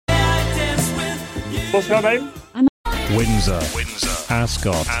What's your name? Windsor,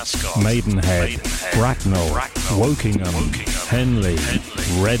 Ascot, Maidenhead, Bracknell, Wokingham, Henley,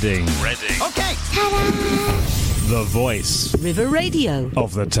 Reading. Okay. The voice River Radio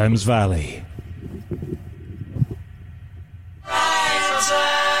of the Thames Valley.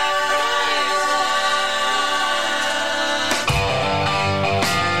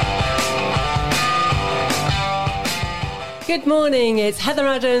 Good morning, it's Heather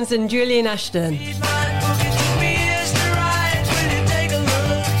Adams and Julian Ashton.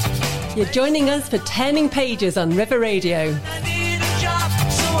 You're joining us for Turning Pages on River Radio.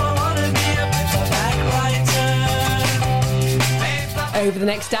 Over the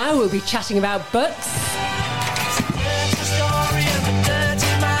next hour, we'll be chatting about books.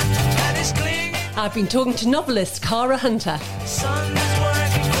 I've been talking to novelist Cara Hunter.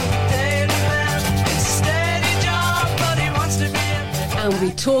 And we'll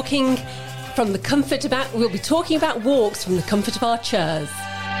be talking about walks from the comfort of our chairs.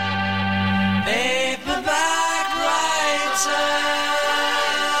 Paperback writer.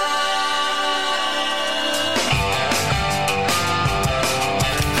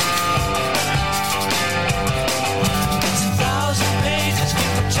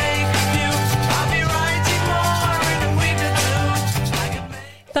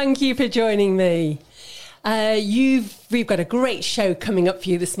 Thank you for joining me. We've got a great show coming up for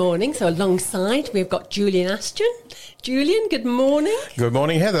you this morning. So alongside, we've got Julian Ashton. Julian, good morning. Good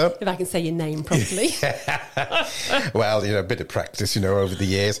morning, Heather. If I can say your name properly. Well, a bit of practice, over the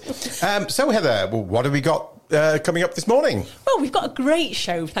years. So, Heather, what have we got coming up this morning? Well, we've got a great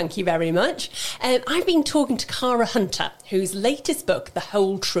show, thank you very much. I've been talking to Cara Hunter, whose latest book, The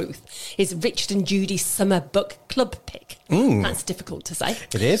Whole Truth, is Richard and Judy's summer book club pick. That's difficult to say.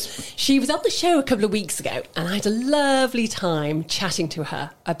 It is. She was on the show a couple of weeks ago, and I had a lovely time chatting to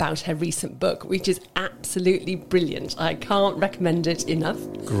her about her recent book, which is absolutely brilliant. I can't recommend it enough.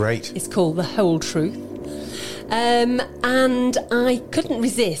 Great. It's called The Whole Truth. And I couldn't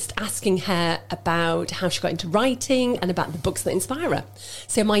resist asking her about how she got into writing and about the books that inspire her.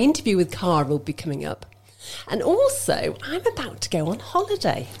 So my interview with Cara will be coming up. And also, I'm about to go on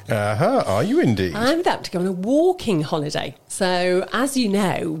holiday. Are you indeed? I'm about to go on a walking holiday. So, as you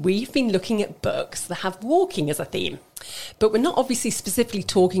know, we've been looking at books that have walking as a theme. But we're not obviously specifically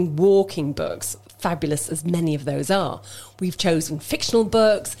talking walking books, fabulous as many of those are. We've chosen fictional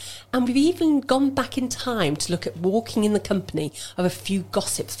books, and we've even gone back in time to look at walking in the company of a few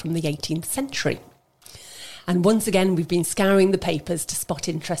gossips from the 18th century. And once again, we've been scouring the papers to spot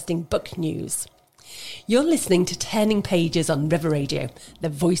interesting book news. You're listening to Turning Pages on River Radio, the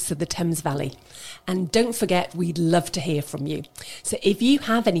voice of the Thames Valley. And don't forget, we'd love to hear from you. So if you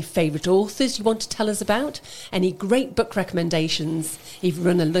have any favourite authors you want to tell us about, any great book recommendations, if you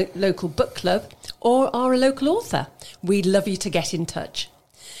run a local book club or are a local author, we'd love you to get in touch.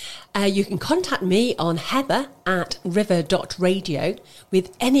 You can contact me on heather@river.radio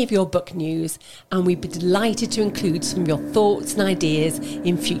with any of your book news, and we'd be delighted to include some of your thoughts and ideas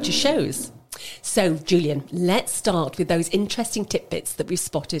in future shows. So, Julian, let's start with those interesting tidbits that we've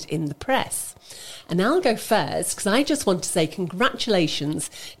spotted in the press. And I'll go first because I just want to say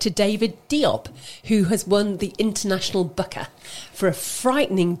congratulations to David Diop, who has won the International Booker for a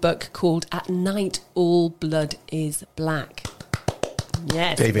frightening book called At Night All Blood is Black.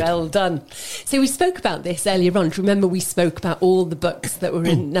 Yes, David. Well done. So we spoke about this earlier on. Do you remember we spoke about all the books that were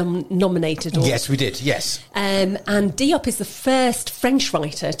nominated? Yes, we did, yes. And Diop is the first French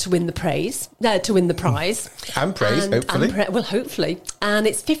writer to win the prize. And praise, hopefully. Hopefully. And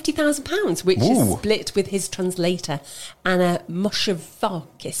it's £50,000, which is split with his translator, Anna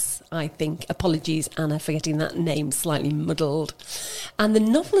Moshevakis, I think. Apologies, Anna, for getting that name slightly muddled. And the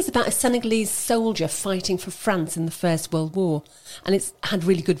novel is about a Senegalese soldier fighting for France in the First World War. And it's had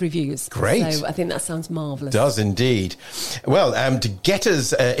really good reviews. Great. So I think that sounds marvellous. Does indeed. Well, to get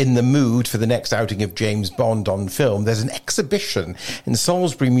us in the mood for the next outing of James Bond on film, there's an exhibition in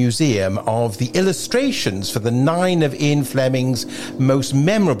Salisbury Museum of the illustrations for the 9 of Ian Fleming's most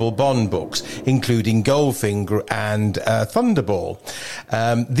memorable Bond books, including Goldfinger and Thunderball.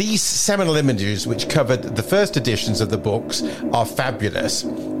 These seminal images, which covered the first editions of the books, are fabulous.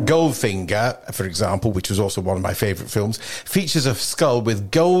 Goldfinger, for example, which was also one of my favourite films, features a skull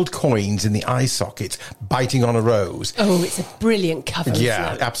with gold coins in the eye sockets biting on a rose. Oh, it's a brilliant cover.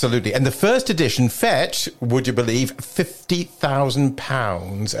 Yeah, absolutely. And the first edition fetched, would you believe,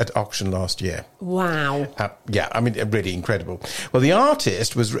 £50,000 at auction last year. Wow. Yeah, I mean, really incredible. Well, the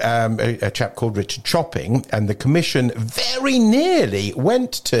artist was a chap called Richard Chopping, and the commission very nearly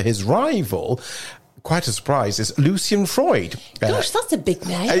went to his rival, quite a surprise, is Lucian Freud. Gosh, that's a big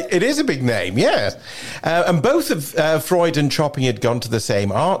name. It is a big name, yes. And both of Freud and Chopping had gone to the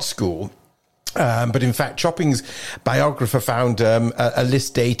same art school. But in fact, Chopping's biographer found a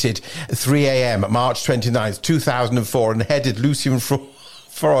list dated 3 a.m. March 29th, 2004, and headed Lucian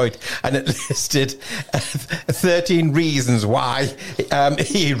Freud, and it listed 13 reasons why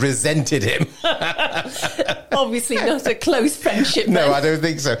he resented him. Obviously not a close friendship. No, then. I don't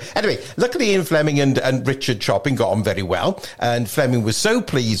think so. Anyway, luckily Ian Fleming and Richard Chopping got on very well, and Fleming was so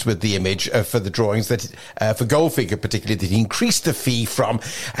pleased with the image for the drawings that, for Goldfinger particularly, that he increased the fee from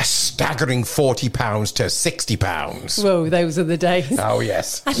a staggering £40 to £60. Whoa, those are the days. Oh,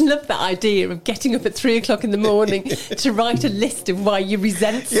 yes. I love that idea of getting up at 3 o'clock in the morning to write a list of why you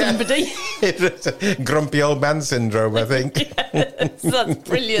resent somebody. Yeah. Grumpy old man syndrome, I think. Yes, that's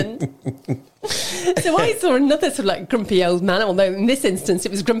brilliant. So I saw another sort of like grumpy old man, although in this instance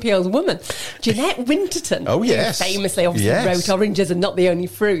it was grumpy old woman, Jeanette Winterton. Oh, yes. Who famously obviously wrote Oranges Are Not the Only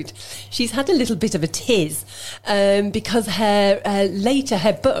Fruit. She's had a little bit of a tiz because later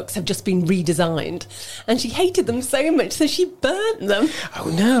her books have just been redesigned, and she hated them so much so she burnt them.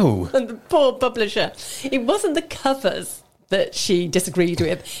 Oh, no. And the poor publisher. It wasn't the covers that she disagreed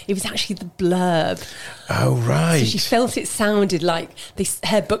with. It was actually the blurb. Oh, right. So she felt it sounded like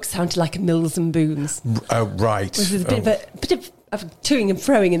her book sounded like a Mills and Boons. Oh, right. With a bit of toing and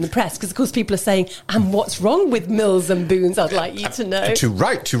froing in the press, because of course people are saying, and what's wrong with Mills and Boons, I'd like you to know. Too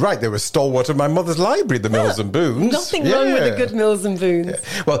right. They were a stalwart of my mother's library, the Mills and Boons. Nothing wrong with a good Mills and Boons.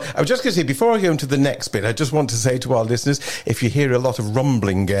 Yeah. Well, I was just going to say, before I go into the next bit, I just want to say to our listeners, if you hear a lot of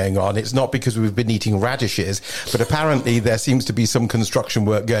rumbling going on, it's not because we've been eating radishes, but apparently there seems to be some construction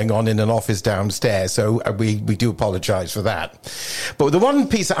work going on in an office downstairs, so we do apologise for that. But the one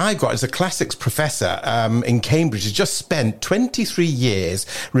piece that I've got is a classics professor in Cambridge who's just spent 23 years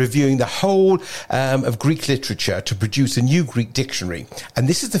reviewing the whole of Greek literature to produce a new Greek dictionary. And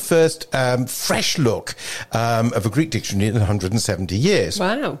this is the first fresh look of a Greek dictionary in 170 years.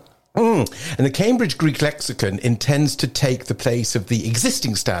 Wow. And the Cambridge Greek Lexicon intends to take the place of the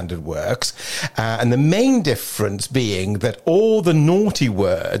existing standard works, and the main difference being that all the naughty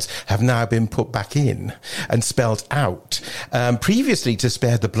words have now been put back in and spelled out. Previously, to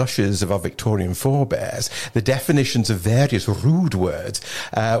spare the blushes of our Victorian forebears, the definitions of various rude words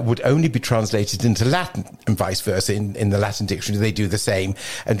would only be translated into Latin, and vice versa. In the Latin dictionary, they do the same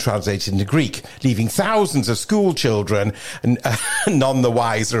and translate it into Greek, leaving thousands of school children none the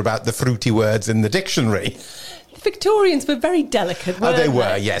wiser about the fruity words in the dictionary. The Victorians were very delicate, weren't they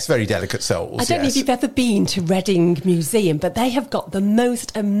were, yes, very delicate souls. I don't know if you've ever been to Reading Museum, but they have got the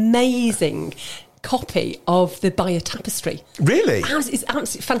most amazing copy of the Bayer Tapestry. Really? It's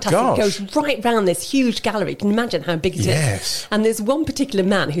absolutely fantastic. Gosh. It goes right round this huge gallery. Can you imagine how big it is? And there's one particular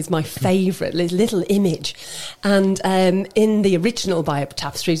man who's my favourite, his little image. And in the original Bayer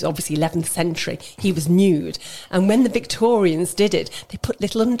Tapestry, obviously 11th century, he was nude. And when the Victorians did it, they put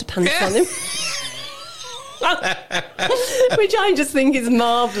little underpants on him. Which I just think is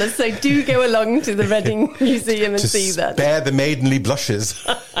marvellous. So do go along to the Reading Museum and see that. Spare the maidenly blushes.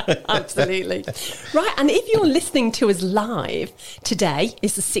 Absolutely. Right, and if you're listening to us live, today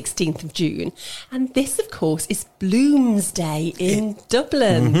is the 16th of June, and this, of course, is Bloomsday in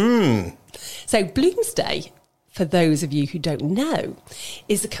Dublin. Mm-hmm. So Bloomsday, for those of you who don't know,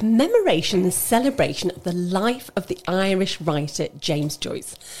 is a commemoration and celebration of the life of the Irish writer James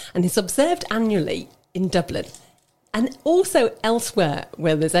Joyce, and it's observed annually in Dublin and also elsewhere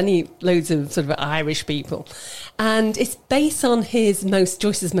where there's loads of sort of Irish people. And it's based on Joyce's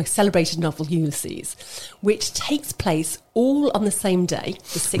most celebrated novel, Ulysses, which takes place all on the same day,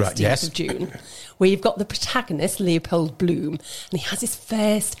 the 16th of June, where you've got the protagonist, Leopold Bloom, and he has his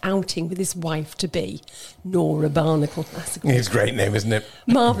first outing with his wife-to-be, Nora Barnacle. That's It's a great name, isn't it?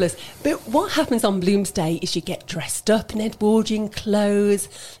 Marvellous. But what happens on Bloomsday is you get dressed up in Edwardian clothes.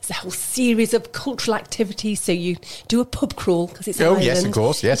 There's a whole series of cultural activities. So you do a pub crawl, because it's Ireland. Yes, of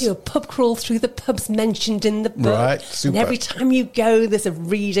course, yes. You do a pub crawl through the pubs mentioned in the book. Right, super. And every time you go, there's a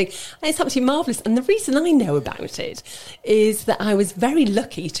reading. And it's absolutely marvellous. And the reason I know about it is that I was very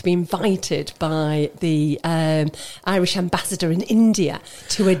lucky to be invited by the Irish ambassador in India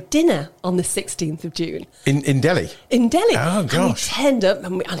to a dinner on the 16th of June. In Delhi? In Delhi. Oh, gosh. And we turned up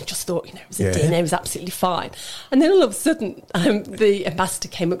and I just thought, it was a dinner, it was absolutely fine. And then all of a sudden, the ambassador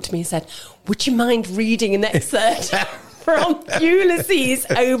came up to me and said, would you mind reading an excerpt from Ulysses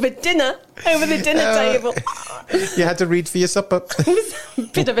over the dinner table? You had to read for your supper. It was a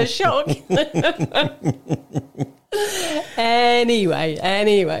bit of a shock.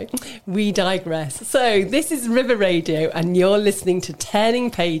 Anyway, we digress. So this is River Radio and you're listening to Turning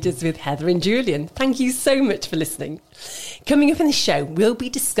Pages with Heather and Julian. Thank you so much for listening. Coming up in the show, we'll be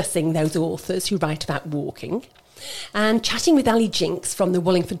discussing those authors who write about walking and chatting with Ali Jinks from the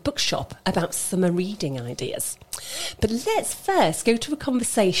Wallingford Bookshop about summer reading ideas. But let's first go to a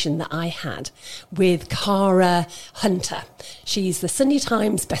conversation that I had with Cara Hunter. She's the Sunday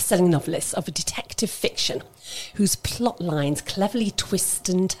Times bestselling novelist of detective fiction, whose plot lines cleverly twist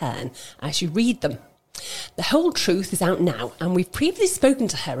and turn as you read them. The Whole Truth is out now, and we've previously spoken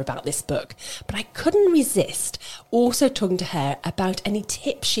to her about this book, but I couldn't resist also talking to her about any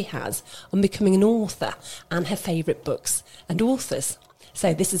tips she has on becoming an author and her favourite books and authors.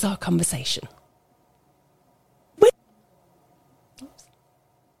 So this is our conversation. When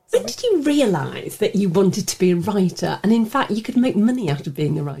did you realise that you wanted to be a writer, and in fact you could make money out of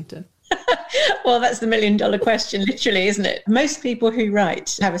being a writer? Well, that's the million-dollar question, literally, isn't it? Most people who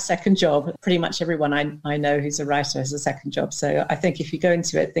write have a second job. Pretty much everyone I know who's a writer has a second job. So I think if you go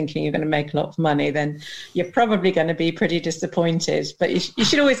into it thinking you're going to make a lot of money, then you're probably going to be pretty disappointed. But you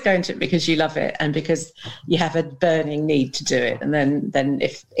should always go into it because you love it and because you have a burning need to do it. And then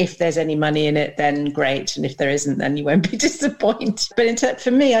if there's any money in it, then great. And if there isn't, then you won't be disappointed. But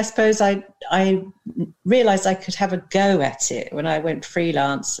for me, I suppose I realised I could have a go at it when I went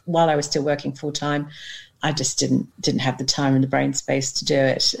freelance while I was still working full-time. I just didn't have the time and the brain space to do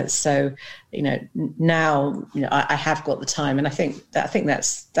it. So, now, I have got the time, and I think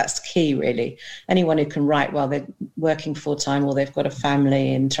that's key, really. Anyone who can write while they're working full-time or they've got a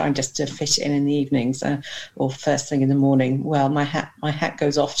family and trying just to fit it in the evenings or first thing in the morning, well, my hat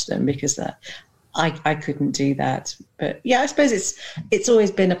goes off to them because I couldn't do that. But yeah, I suppose it's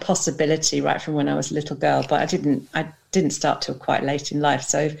always been a possibility right from when I was a little girl, but I didn't start till quite late in life.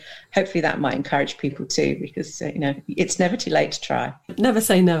 So hopefully that might encourage people too, because it's never too late to try. Never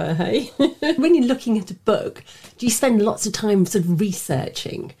say never, hey? When you're looking at a book, do you spend lots of time sort of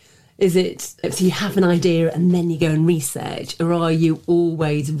researching? Is it so you have an idea and then you go and research, or are you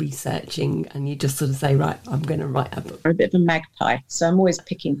always researching and you just sort of say, right, I'm going to write a book? I'm a bit of a magpie, so I'm always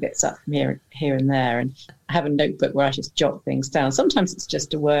picking bits up from here and there, and I have a notebook where I just jot things down. Sometimes it's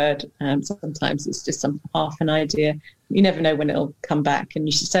just a word, sometimes it's just half an idea. You never know when it'll come back, and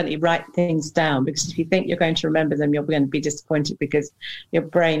you should certainly write things down, because if you think you're going to remember them, you're going to be disappointed because your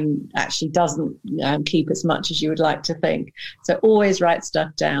brain actually doesn't keep as much as you would like to think. So always write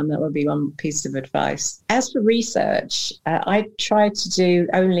stuff down. That would be one piece of advice. As for research, I try to do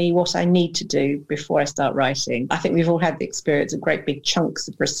only what I need to do before I start writing. I think we've all had the experience of great big chunks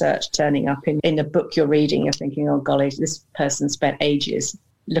of research turning up in a book you're reading. You're thinking, oh golly, this person spent ages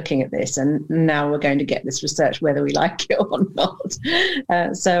looking at this, and now we're going to get this research whether we like it or not.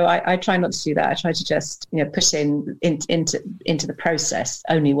 So I try not to do that. I try to just put into the process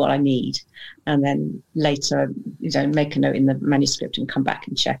only what I need, and then later make a note in the manuscript and come back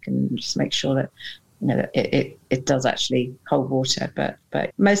and check and just make sure that that it does actually hold water.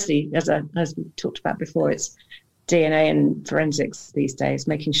 But mostly, as we talked about before, it's DNA and forensics these days,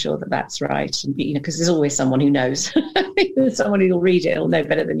 making sure that that's right, and because there's always someone who knows. Someone who'll read it will know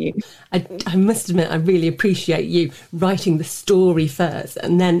better than you. I must admit, I really appreciate you writing the story first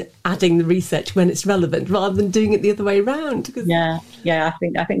and then adding the research when it's relevant, rather than doing it the other way around. Yeah,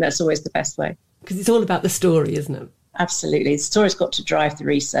 I think that's always the best way, because it's all about the story, isn't it? Absolutely. The story's got to drive the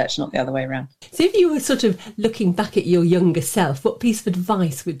research, not the other way around. So if you were sort of looking back at your younger self, what piece of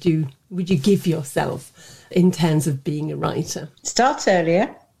advice would you give yourself in terms of being a writer? Start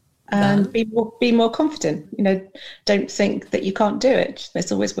earlier and be more confident. Don't think that you can't do it.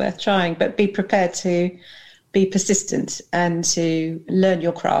 It's always worth trying, but be prepared to be persistent and to learn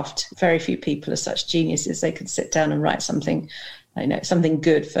your craft. Very few people are such geniuses. They could sit down and write something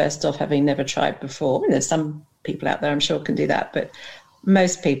good first off, having never tried before. There's some people out there I'm sure can do that, but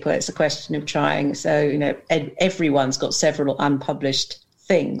most people, it's a question of trying. So everyone's got several unpublished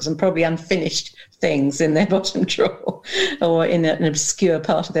things and probably unfinished things in their bottom drawer or in an obscure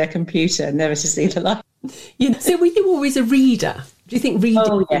part of their computer, never to see the light. So were you always a reader? Do you think reading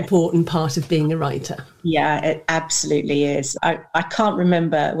is an important part of being a writer? Yeah, it absolutely is. I can't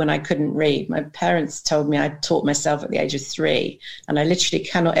remember when I couldn't read. My parents told me I taught myself at the age of 3, and I literally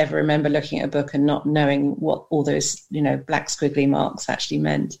cannot ever remember looking at a book and not knowing what all those black squiggly marks actually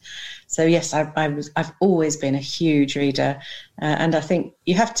meant. So yes, I've always been a huge reader, and I think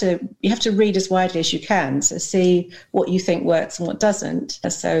you have to read as widely as you can, so see what you think works and what doesn't.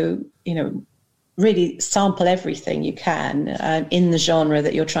 So really sample everything you can in the genre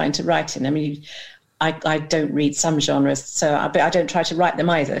that you're trying to write in. I mean, I don't read some genres, so I don't try to write them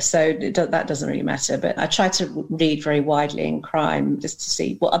either. So that doesn't really matter. But I try to read very widely in crime just to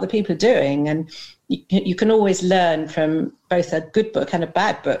see what other people are doing. And you can always learn from both a good book and a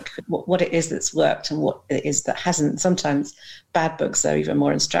bad book what it is that's worked and what it is that hasn't. Sometimes bad books are even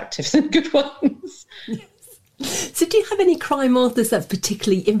more instructive than good ones. So do you have any crime authors that have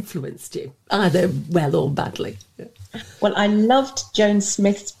particularly influenced you, either well or badly? Well, I loved Joan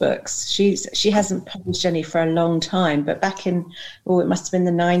Smith's books. She hasn't published any for a long time, but back in, it must have been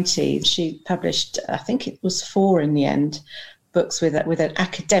the 90s, she published, I think it was 4 in the end, books with an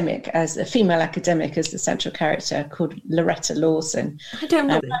academic, as a female academic as the central character, called Loretta Lawson. I don't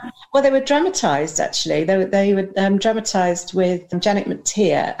know. Well, they were dramatised, actually. They were dramatised with Janet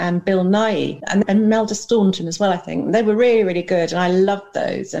McTeer and Bill Nighy and Melda Staunton as well, I think. They were really, really good, and I loved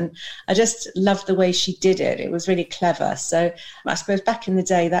those. And I just loved the way she did it. It was really clever. So I suppose back in the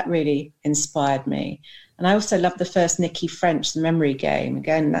day, that really inspired me. And I also loved the first Nikki French, The Memory Game.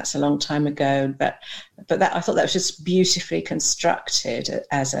 Again, that's a long time ago, but that, I thought that was just beautifully constructed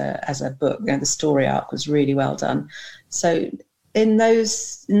as a book. You know, the story arc was really well done. So in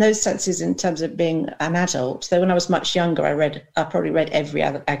those senses, in terms of being an adult, though when I was much younger, I probably read every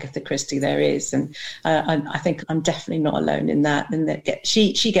other Agatha Christie there is, and I think I'm definitely not alone in that. And that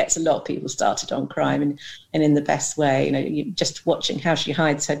she gets a lot of people started on crime, and in the best way. You know, just watching how she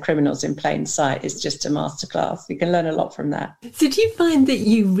hides her criminals in plain sight is just a masterclass. You can learn a lot from that. So do you find that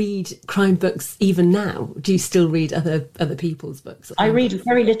you read crime books even now? Do you still read other people's books? I read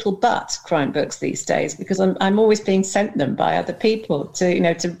very little but crime books these days, because I'm always being sent them by other people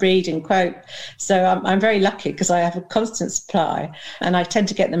to read and quote. So I'm very lucky because I have a constant supply, and I tend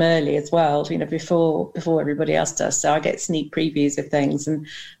to get them early as well, before everybody else does. So I get sneak previews of things, and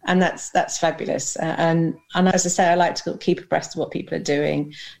that's fabulous. And as I say, I like to keep abreast of what people are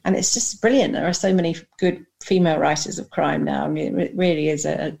doing, and it's just brilliant. There are so many good female writers of crime now. I mean, it really is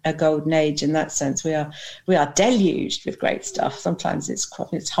a golden age in that sense. We are deluged with great stuff. Sometimes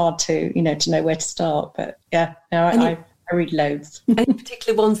it's hard to know where to start. But yeah, no, I read loads. Any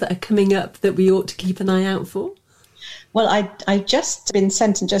particular ones that are coming up that we ought to keep an eye out for? Well, I've just been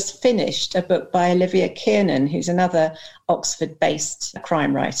sent and just finished a book by Olivia Kiernan, who's another Oxford-based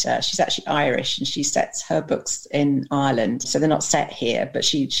crime writer. She's actually Irish, and she sets her books in Ireland. So they're not set here, but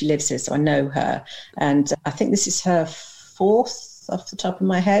she lives here, so I know her. And I think this is her 4th off the top of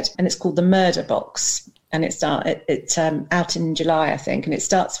my head, and it's called The Murder Box. And it's out in July, I think. And it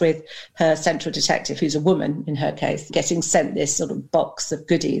starts with her central detective, who's a woman in her case, getting sent this sort of box of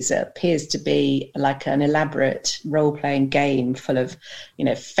goodies that appears to be like an elaborate role-playing game full of,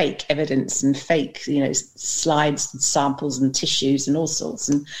 fake evidence and fake, slides and samples and tissues and all sorts.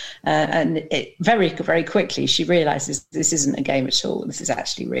 And it very, very quickly, she realises this isn't a game at all. This is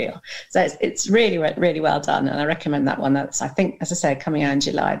actually real. So it's really, really well done. And I recommend that one. That's, I think, as I say, coming out in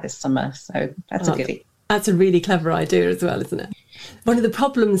July this summer. So that's a goodie. That's a really clever idea as well, isn't it? One of the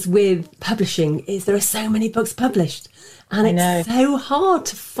problems with publishing is there are so many books published, and it's so hard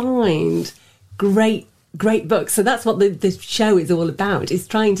to find great books. So that's what the show is all about, is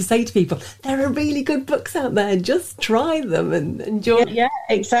trying to say to people, there are really good books out there, just try them and enjoy. Yeah,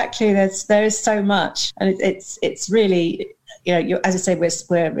 exactly. There is so much, and it's really... as I say,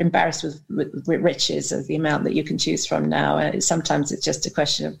 we're embarrassed with riches of the amount that you can choose from now. And sometimes it's just a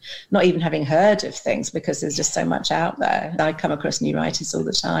question of not even having heard of things, because there's just so much out there. I come across new writers all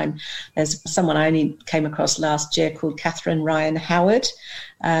the time. There's someone I only came across last year called Catherine Ryan Howard.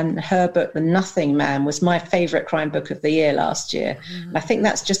 And her book, The Nothing Man, was my favourite crime book of the year last year. And I think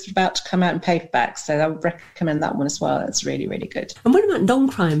that's just about to come out in paperback. So I would recommend that one as well. It's really, really good. And what about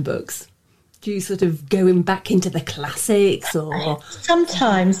non-crime books? Do you sort of going back into the classics, or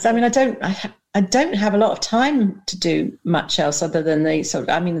sometimes? I mean, I don't have a lot of time to do much else other than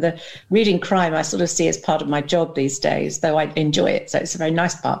the reading crime I sort of see as part of my job these days, though I enjoy it. So it's a very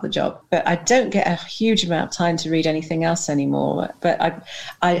nice part of the job. But I don't get a huge amount of time to read anything else anymore. But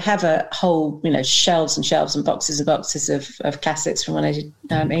I have a whole, shelves and shelves and boxes and boxes of classics from when I did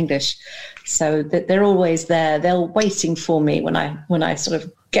English. So that they're always there. They're waiting for me when I sort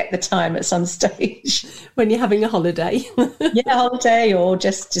of get the time at some stage. When you're having a holiday. Yeah, holiday, or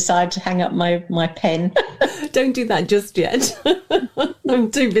just decide to hang up my pen. Don't do that just yet. I'm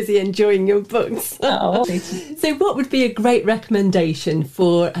too busy enjoying your books. Oh. So what would be a great recommendation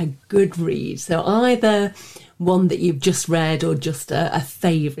for a good read? So either one that you've just read or just a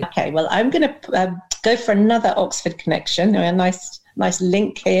favourite. Okay, well, I'm going to go for another Oxford connection, a nice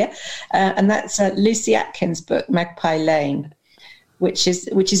link here. And that's Lucy Atkins' book, Magpie Lane. which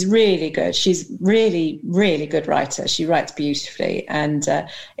is really good. She's really, really good writer. She writes beautifully, and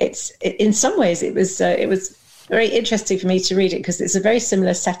in some ways it was very interesting for me to read it because it's a very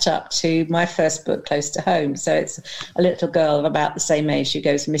similar setup to my first book, Close to Home. So it's a little girl of about the same age who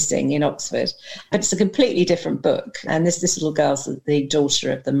goes missing in Oxford. But it's a completely different book. And this little girl's the daughter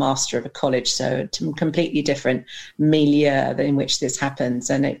of the master of a college, so a completely different milieu in which this happens.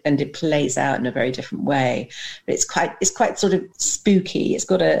 And it plays out in a very different way. But it's quite sort of spooky. It's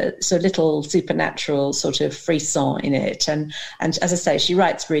got a sort of little supernatural sort of frisson in it. And as I say, she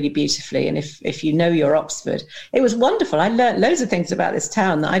writes really beautifully. And if you know your Oxford, it was wonderful. I learned loads of things about this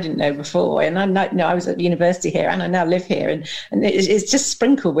town that I didn't know before. And I was at university here and I now live here. And it's just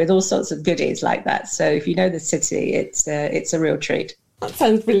sprinkled with all sorts of goodies like that. So if you know the city, it's a real treat. That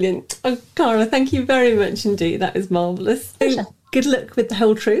sounds brilliant. Oh, Cara, thank you very much indeed. That is marvellous. Good luck with The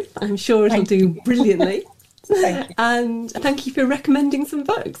Whole Truth. I'm sure it'll do brilliantly. Thank you. And thank you for recommending some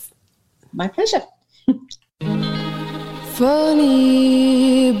books. My pleasure.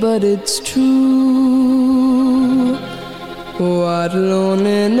 Funny, but it's true what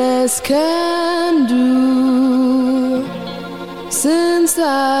loneliness can do. Since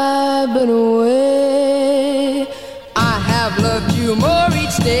I've been away, I have loved you more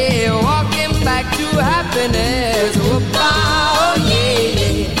each day, walking back to happiness. Oh,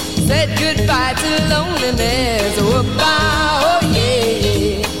 yeah. Said goodbye to loneliness. Oh,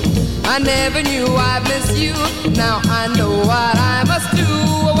 yeah. I never knew I'd miss you. Now I know what I must do.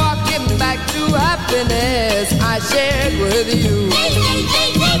 Walking back to happiness I shared with you.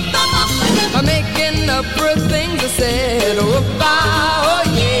 I'm making up for things I said. Oh,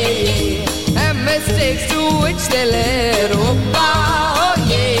 yeah. And mistakes to which they led. Oh,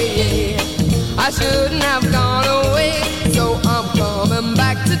 yeah. I shouldn't have gone away, so I'm coming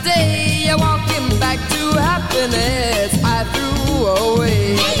back today. Walking back to happiness I threw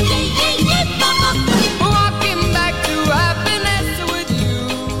away.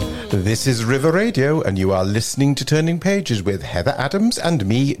 This is River Radio, and you are listening to Turning Pages with Heather Adams and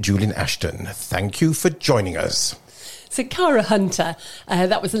me, Julian Ashton. Thank you for joining us. So Cara Hunter,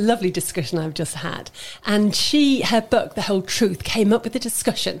 that was a lovely discussion I've just had. And her book, The Whole Truth, came up with a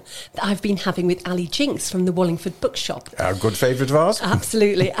discussion that I've been having with Ali Jinks from the Wallingford Bookshop. Our good favourite of ours.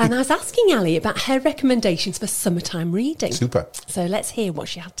 Absolutely. And I was asking Ali about her recommendations for summertime reading. Super. So let's hear what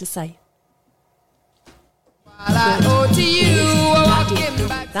she had to say.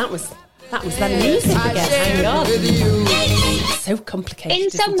 That was that music again. Hang on. So complicated. In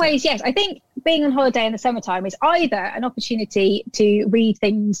some ways, yes. I think being on holiday in the summertime is either an opportunity to read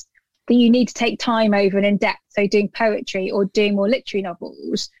things that you need to take time over and in depth, so doing poetry or doing more literary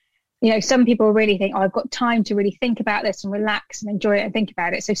novels. You know, some people really think, I've got time to really think about this and relax and enjoy it and think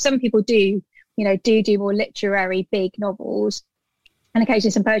about it. So some people do more literary big novels and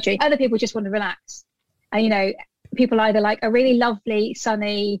occasionally some poetry. Other people just want to relax. And, people either like a really lovely,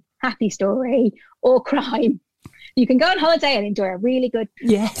 sunny, happy story or crime. You can go on holiday and enjoy a really good.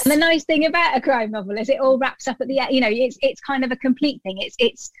 Yes. And the nice thing about a crime novel is it all wraps up at the end. It's kind of a complete thing.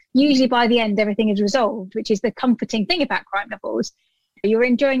 It's usually by the end everything is resolved, which is the comforting thing about crime novels. You're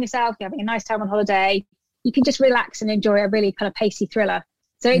enjoying yourself, you're having a nice time on holiday. You can just relax and enjoy a really kind of pacey thriller.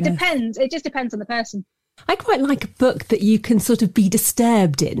 So it depends. It just depends on the person. I quite like a book that you can sort of be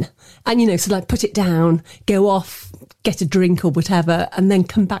disturbed in and, sort of like put it down, go off, get a drink or whatever, and then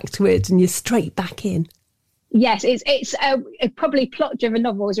come back to it and you're straight back in. Yes, it's probably plot-driven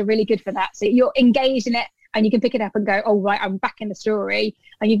novels are really good for that. So you're engaged in it and you can pick it up and go, oh, right, I'm back in the story.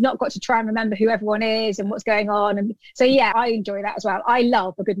 And you've not got to try and remember who everyone is and what's going on. And so, yeah, I enjoy that as well. I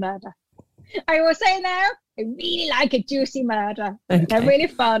love a good murder. I will say now, I really like a juicy murder. Okay. They're really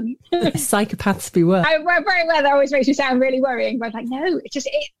fun. Psychopaths beware. Very well. That always makes me sound really worrying. But I'm like, no,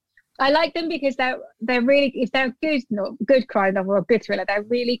 I like them because they're really, if they're good crime novel or good thriller, they're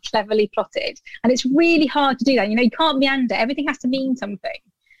really cleverly plotted. And it's really hard to do that. You can't meander. Everything has to mean something.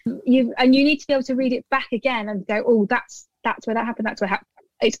 You need to be able to read it back again and go, oh, that's where that happened. That's where happened.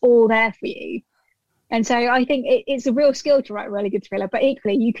 It's all there for you. And so I think it's a real skill to write a really good thriller, but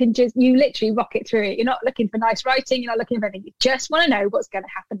equally you literally rock it through it. You're not looking for nice writing. You're not looking for anything. You just want to know what's going to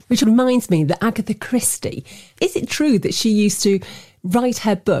happen. Which reminds me that Agatha Christie, is it true that she used to write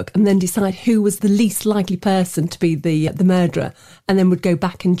her book and then decide who was the least likely person to be the murderer and then would go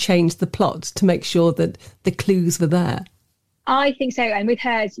back and change the plot to make sure that the clues were there? I think so. And with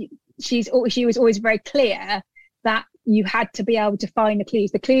hers, she was always very clear that you had to be able to find the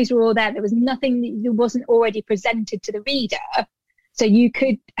clues. The clues were all there. There was nothing that wasn't already presented to the reader. So you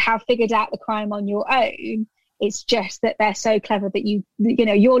could have figured out the crime on your own. It's just that they're so clever that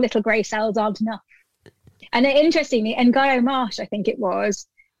your little grey cells aren't enough. And interestingly, Ngaio Marsh, I think it was,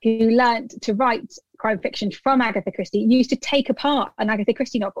 who learnt to write crime fiction from Agatha Christie, used to take apart an Agatha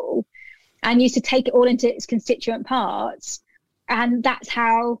Christie novel and used to take it all into its constituent parts. And that's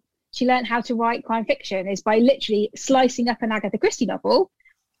how she learned how to write crime fiction, is by literally slicing up an Agatha Christie novel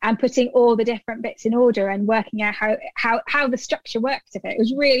and putting all the different bits in order and working out how the structure worked of it. It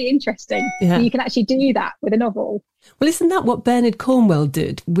was really interesting. Yeah. You can actually do that with a novel. Well, isn't that what Bernard Cornwell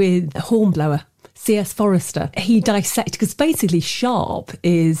did with Hornblower, C.S. Forester? He dissected, because basically Sharp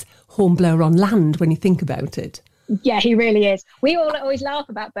is Hornblower on land when you think about it. Yeah, he really is. We all always laugh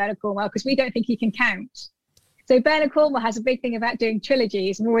about Bernard Cornwell because we don't think he can count. So Bernard Cornwell has a big thing about doing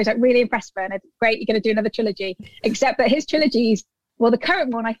trilogies, and we're always like, really impressed, Bernard. Great, you're going to do another trilogy. Except that his trilogies, well, the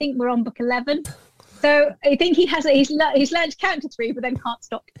current one, I think we're on book 11. So I think he's learned to count to 3, but then can't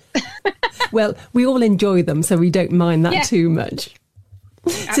stop. Well, we all enjoy them, so we don't mind that Yeah. too much.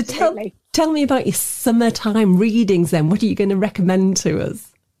 So Absolutely. tell me about your summertime readings then. What are you going to recommend to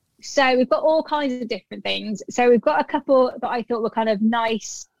us? So we've got all kinds of different things. So we've got a couple that I thought were kind of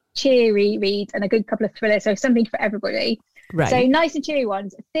nice, cheery reads, and a good couple of thrillers. So something for everybody. Right. So nice and cheery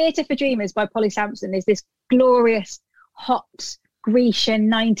ones. Theatre for Dreamers by Polly Sampson is this glorious, hot, Grecian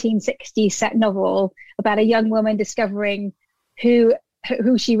 1960s set novel about a young woman discovering who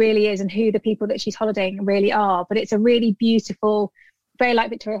she really is and who the people that she's holidaying really are. But it's a really beautiful, very like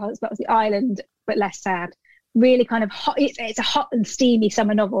Victoria Hollsbottom's The Island, but less sad. Really kind of hot. It's a hot and steamy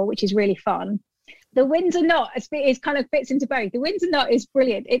summer novel, which is really fun. The Windsor Knot is kind of fits into both. The Windsor Knot is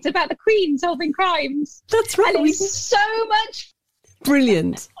brilliant. It's about the Queen solving crimes. That's right. And it's so much.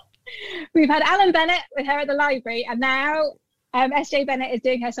 Brilliant. We've had Alan Bennett with her at the library, and now S.J. Bennett is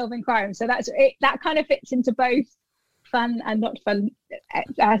doing her solving crimes. So that's it. That kind of fits into both fun and not fun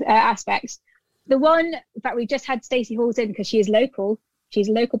aspects. The one, in fact, we just had Stacey Halls in because she is local. She's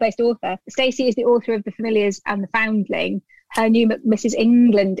a local-based author. Stacey is the author of The Familiars and The Foundling. Her new Mrs.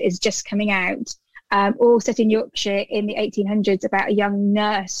 England is just coming out, all set in Yorkshire in the 1800s, about a young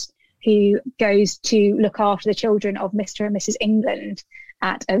nurse who goes to look after the children of Mr. and Mrs. England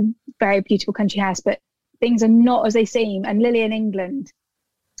at a very beautiful country house. But things are not as they seem. And Lillian England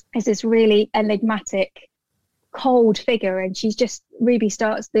is this really enigmatic, cold figure. And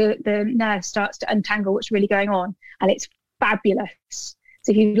the nurse starts to untangle what's really going on. And it's fabulous.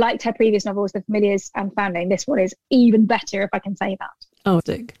 So if you liked her previous novels, The Familiars and Foundling, this one is even better, if I can say that. Oh,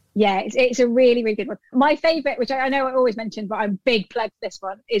 dig. Yeah, it's a really, really good one. My favourite, which I know I always mention, but I'm big plug for this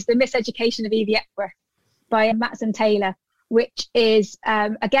one, is The Miseducation of Evie Epworth by Matson Taylor, which is,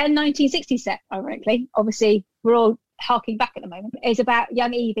 again, 1960s set, ironically. Obviously, we're all harking back at the moment. It's about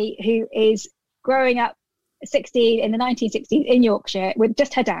young Evie, who is growing up 16 in the 1960s in Yorkshire with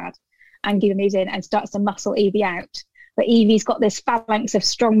just her dad. Angular moves in and starts to muscle Evie out. But Evie's got this phalanx of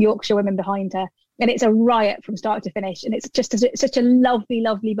strong Yorkshire women behind her. And it's a riot from start to finish. And it's just such a lovely,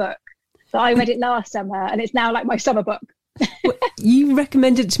 lovely book. So I read it last summer, and it's now like my summer book. Well, you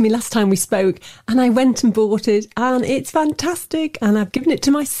recommended it to me last time we spoke, and I went and bought it, and it's fantastic. And I've given it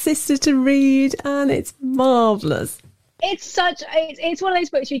to my sister to read, and it's marvellous. It's one of those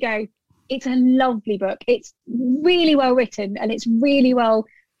books you go, it's a lovely book. It's really well written, and it's really well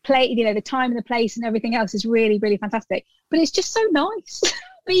played. You know, the time and the place and everything else is really, really fantastic. But it's just so nice.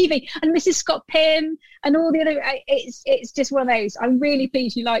 Evie and Mrs. Scott Pym and all the other. It's just one of those. I'm really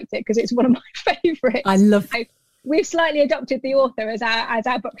pleased you liked it because it's one of my favourites. I love. We've slightly adopted the author as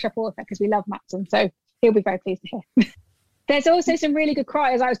our bookshop author because we love Matson, so he'll be very pleased to hear. There's also some really good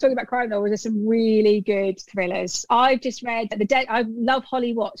crime. As I was talking about crime novels, there's some really good thrillers. I've just read The Dead. I love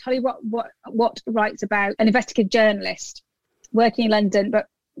Holly Watt. Holly Watt writes about an investigative journalist working in London, but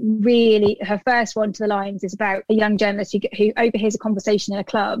really her first one to the lines is about a young journalist who overhears a conversation in a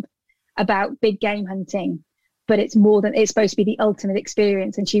club about big game hunting, but it's more than, it's supposed to be the ultimate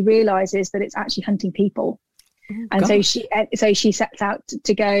experience, and she realizes that it's actually hunting people. And so she sets out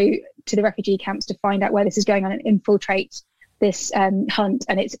to go to the refugee camps to find out where this is going on and infiltrate this hunt.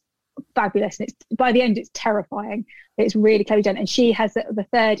 And it's fabulous. And by the end, it's terrifying. It's really cleverly done. And she has the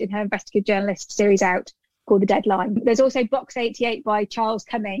third in her investigative journalist series out called The Deadline. There's also Box 88 by Charles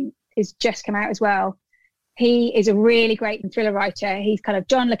Cumming is just come out as well. He is a really great thriller writer. He's kind of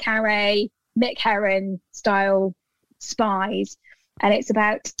John le Carré, Mick Herron style spies. And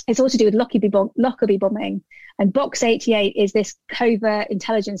it's all to do with Lockerbie bombing. And Box 88 is this covert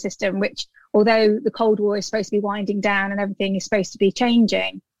intelligence system, which, although the Cold War is supposed to be winding down and everything is supposed to be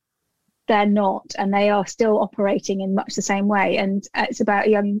changing, they're not. And they are still operating in much the same way. And it's about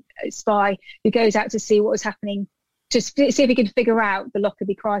a young spy who goes out to see what was happening, to see if he can figure out the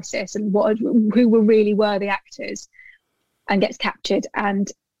Lockerbie crisis and who really were the actors, and gets captured.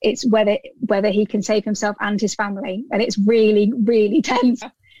 And It's whether he can save himself and his family. And it's really, really tense.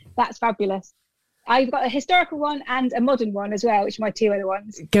 That's fabulous. I've got a historical one and a modern one as well, which are my two other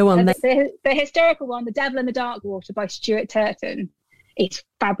ones. Go on. The historical one, The Devil in the Dark Water by Stuart Turton. It's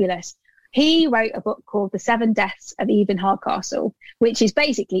fabulous. He wrote a book called The Seven Deaths of Evelyn Hardcastle, which is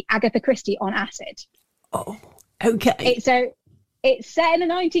basically Agatha Christie on acid. Oh, okay. It's set in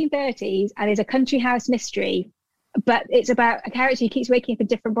the 1930s and is a country house mystery, but it's about a character who keeps waking up in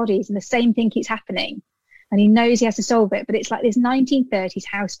different bodies and the same thing keeps happening. And he knows he has to solve it, but it's like this 1930s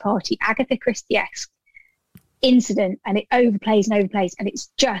house party, Agatha Christie-esque incident, and it overplays, and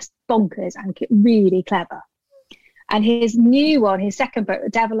it's just bonkers and really clever. And his new one, his second book, The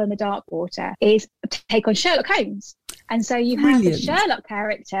Devil in the Dark Water, is a take on Sherlock Holmes. And so you have the Sherlock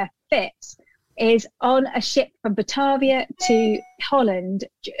character, Fitz, is on a ship from Batavia to Holland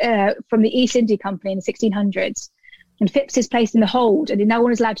from the East India Company in the 1600s. And Phipps is placed in the hold, and no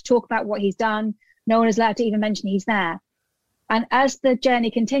one is allowed to talk about what he's done. No one is allowed to even mention he's there. And as the journey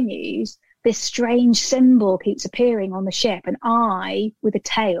continues, this strange symbol keeps appearing on the ship, an eye with a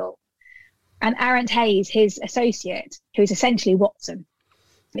tail. And Arent Hayes, his associate, who is essentially Watson,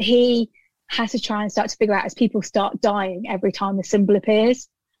 he has to try and start to figure out as people start dying every time the symbol appears.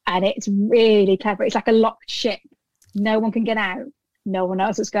 And it's really clever. It's like a locked ship. No one can get out. No one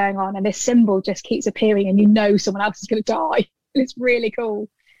knows what's going on. And this symbol just keeps appearing and you know someone else is going to die. It's really cool.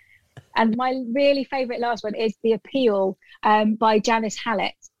 And my really favourite last one is The Appeal by Janice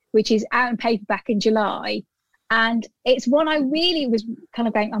Hallett, which is out in paperback in July. And it's one I really was kind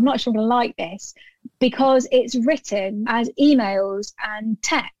of going, I'm not sure I'm going to like this, because it's written as emails and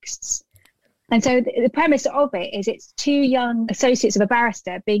texts. And so the premise of it is it's two young associates of a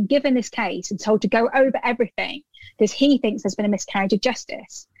barrister being given this case and told to go over everything because he thinks there's been a miscarriage of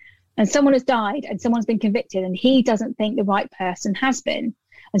justice. And someone has died and someone's been convicted and he doesn't think the right person has been.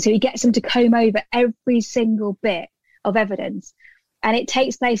 And so he gets them to comb over every single bit of evidence. And it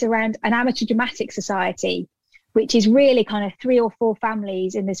takes place around an amateur dramatic society, which is really kind of 3 or 4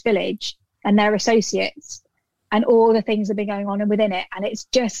 families in this village and their associates and all the things that have been going on within it. And it's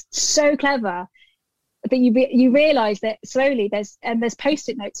just so clever that you realise that slowly there's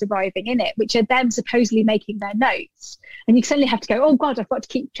Post-it notes arriving in it, which are them supposedly making their notes. And you suddenly have to go, oh God, I've got to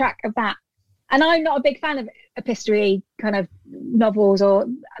keep track of that. And I'm not a big fan of epistolary kind of novels or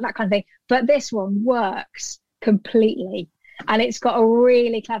that kind of thing, but this one works completely. And it's got a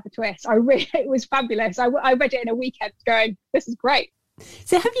really clever twist. It was fabulous. I read it in a weekend going, this is great.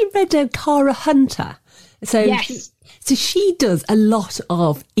 So have you read Cara Hunter? So yes. She does a lot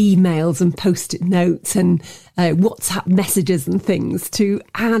of emails and Post-it notes and WhatsApp messages and things to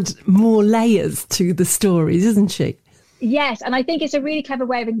add more layers to the stories, isn't she? Yes, and I think it's a really clever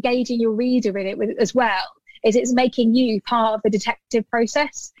way of engaging your reader in it as well, is it's making you part of the detective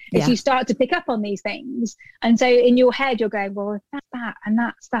process as you start to pick up on these things. And so in your head, you're going, well, that's that and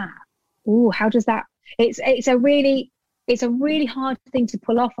that's that. Oh, how does that... It's a really hard thing to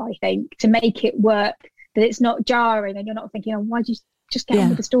pull off, I think, to make it work, that it's not jarring and you're not thinking, oh, why do you just get on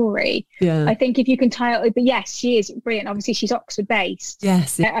with the story? Yeah. I think if you can tie it, but yes, she is brilliant. Obviously, she's Oxford based.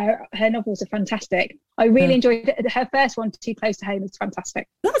 Yes. Her novels are fantastic. I really enjoyed it. Her first one, Too Close to Home, is fantastic.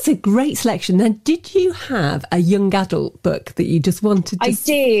 That's a great selection. Now, did you have a young adult book that you just wanted to... I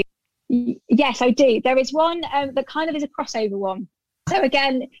do. Yes, I do. There is one that kind of is a crossover one. So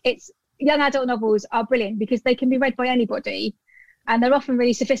again, it's young adult novels are brilliant because they can be read by anybody. And they're often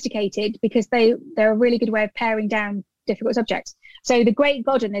really sophisticated because they're a really good way of paring down difficult subjects. So The Great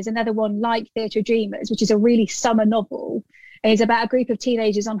Godden is another one like Theatre of Dreamers, which is a really summer novel. It's about a group of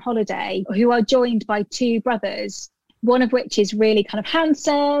teenagers on holiday who are joined by 2 brothers, one of which is really kind of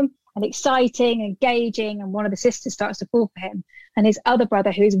handsome and exciting, engaging, and one of the sisters starts to fall for him. And his other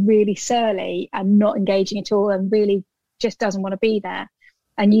brother, who is really surly and not engaging at all and really just doesn't want to be there.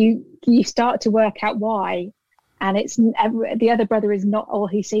 And you start to work out why. And it's the other brother is not all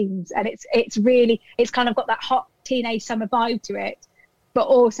he seems. And it's kind of got that hot teenage summer vibe to it, but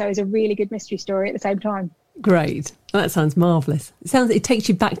also is a really good mystery story at the same time. Great. That sounds marvellous. It takes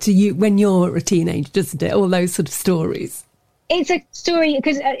you back to you when you're a teenager, doesn't it? All those sort of stories. It's a story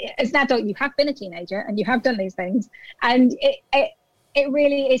because as an adult, you have been a teenager and you have done these things. And it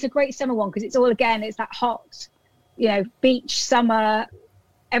really is a great summer one because it's all, again, it's that hot, beach, summer,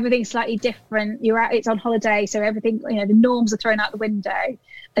 everything's slightly different. It's on holiday, so everything, the norms are thrown out the window,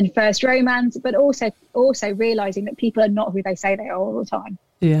 and first romance, but also realizing that people are not who they say they are all the time.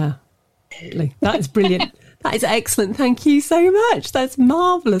 Yeah, totally. That is brilliant. That is excellent. Thank you so much. That's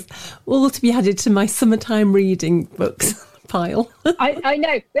marvellous. All to be added to my summertime reading books pile. I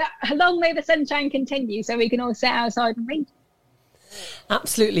know. Long may the sunshine continue, so we can all sit outside and read.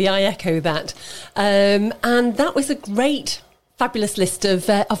 Absolutely, I echo that. And that was a great, fabulous list of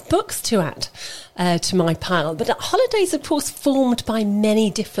books to add to my pile. But holidays, of course, formed by many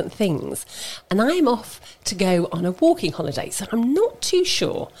different things. And I'm off to go on a walking holiday, so I'm not too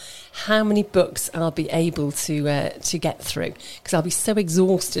sure how many books I'll be able to get through, because I'll be so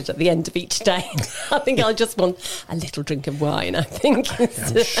exhausted at the end of each day. I think I'll just want a little drink of wine, I think.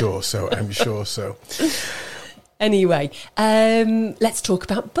 I'm sure so. Anyway, let's talk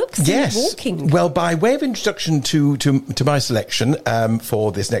about books and walking. Well, by way of introduction to my selection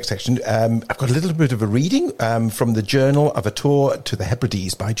for this next section, I've got a little bit of a reading from the Journal of a Tour to the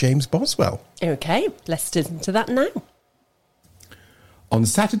Hebrides by James Boswell. Okay, let's listen to that now. On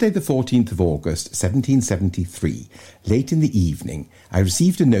Saturday the 14th of August, 1773, late in the evening, I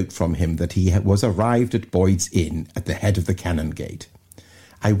received a note from him that he was arrived at Boyd's Inn at the head of the Canongate.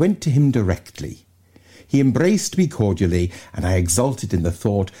 I went to him directly. He embraced me cordially, and I exulted in the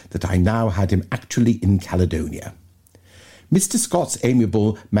thought that I now had him actually in Caledonia. Mr. Scott's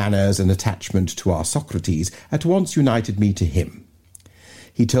amiable manners and attachment to our Socrates at once united me to him.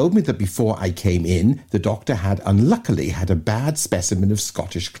 He told me that before I came in, the doctor had unluckily had a bad specimen of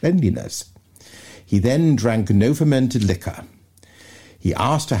Scottish cleanliness. He then drank no fermented liquor. He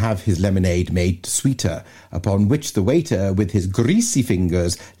asked to have his lemonade made sweeter, upon which the waiter, with his greasy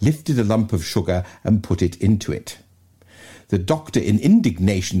fingers, lifted a lump of sugar and put it into it. The doctor, in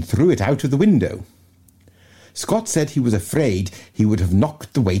indignation, threw it out of the window. Scott said he was afraid he would have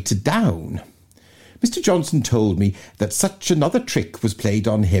knocked the waiter down. Mr. Johnson told me that such another trick was played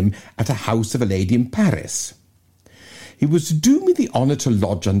on him at a house of a lady in Paris. He was to do me the honour to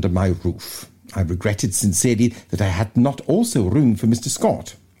lodge under my roof. I regretted sincerely that I had not also room for Mr.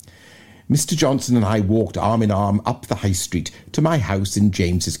 Scott. Mr. Johnson and I walked arm in arm up the High Street to my house in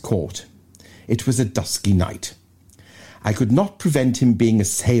James's Court. It was a dusky night. I could not prevent him being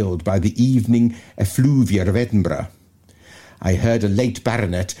assailed by the evening effluvia of Edinburgh. I heard a late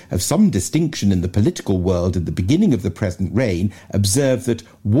baronet of some distinction in the political world at the beginning of the present reign observe that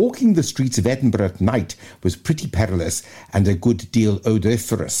walking the streets of Edinburgh at night was pretty perilous and a good deal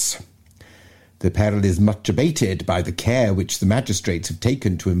odoriferous. The peril is much abated by the care which the magistrates have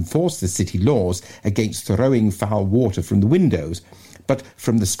taken to enforce the city laws against throwing foul water from the windows, but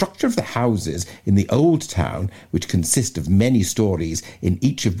from the structure of the houses in the old town, which consist of many stories, in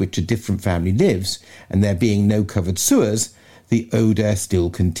each of which a different family lives, and there being no covered sewers, the odour still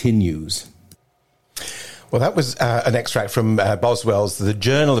continues. Well, that was an extract from Boswell's The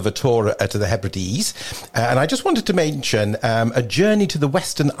Journal of a Tour to the Hebrides. And I just wanted to mention A Journey to the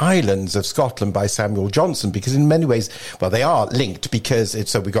Western Islands of Scotland by Samuel Johnson, because in many ways, well, they are linked, because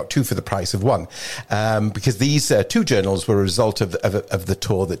so we got two for the price of one. Because these two journals were a result of the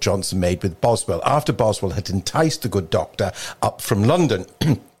tour that Johnson made with Boswell, after Boswell had enticed the good doctor up from London.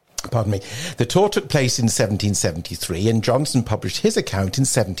 Pardon me. The tour took place in 1773 and Johnson published his account in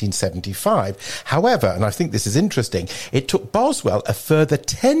 1775. However, and I think this is interesting, it took Boswell a further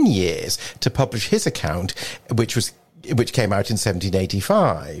 10 years to publish his account, which came out in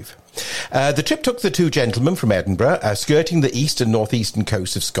 1785. The trip took the two gentlemen from Edinburgh, skirting the east and northeastern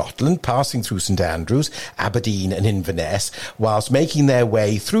coast of Scotland, passing through St Andrews, Aberdeen and Inverness, whilst making their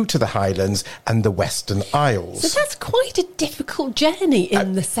way through to the Highlands and the Western Isles. So that's quite a difficult journey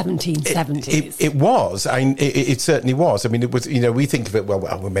in the 1770s. It was. It certainly was. I mean, it was, we think of it,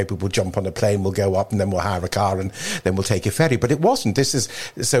 well, maybe we'll jump on a plane, we'll go up and then we'll hire a car and then we'll take a ferry. But it wasn't.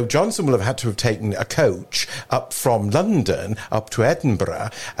 So Johnson will have had to have taken a coach up from London up to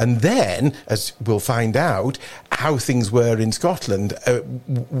Edinburgh, and then, as we'll find out, how things were in Scotland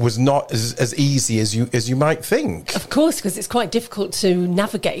was not as easy as you might think. Of course, because it's quite difficult to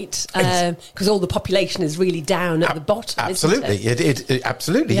navigate, because all the population is really down at the bottom. Absolutely, isn't it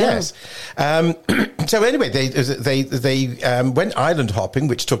absolutely, yes. So anyway, they went island hopping,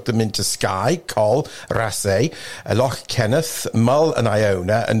 which took them into Skye, Coll, Raasay, Loch Kenneth, Mull, and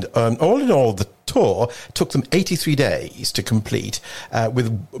Iona, and all in all, the tour took them 83 days to complete,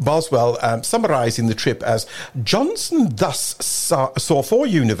 with Boswell summarising the trip as Johnson thus saw 4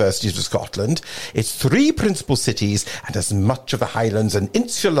 universities of Scotland, its 3 principal cities, and as much of the Highlands and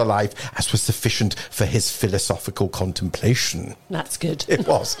insular life as was sufficient for his philosophical contemplation. That's good. It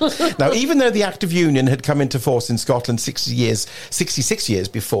was. Now, even though the Act of Union had come into force in Scotland 66 years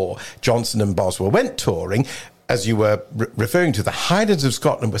before Johnson and Boswell went touring, as you were referring to, the Highlands of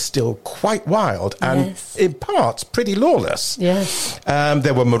Scotland were still quite wild and, in parts, pretty lawless. Yes.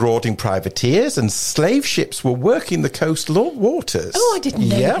 There were marauding privateers and slave ships were working the coastal waters. Oh, I didn't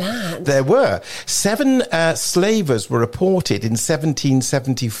know that. There were. 7 slavers were reported in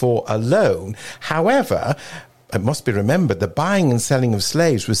 1774 alone. However, it must be remembered, the buying and selling of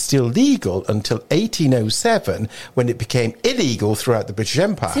slaves was still legal until 1807, when it became illegal throughout the British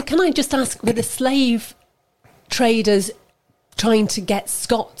Empire. So can I just ask, were the slave traders trying to get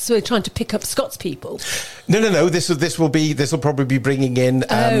Scots, so trying to pick up Scots people? No. This will probably be bringing in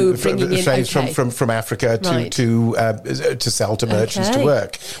slaves from Africa to sell to merchants to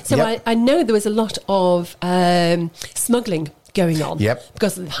work. So I know there was a lot of smuggling going on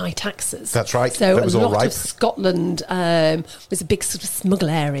because of the high taxes. That's right. So that was a all lot right. of Scotland was a big sort of smuggle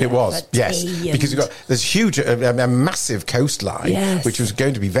area. It was, yes, because there's huge, a massive coastline, which was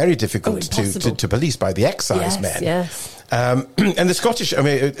going to be very difficult to police by the excise men. Yes. And the Scottish,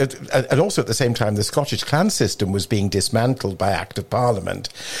 and also at the same time, the Scottish clan system was being dismantled by Act of Parliament,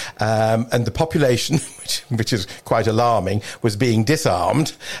 and the population, which is quite alarming, was being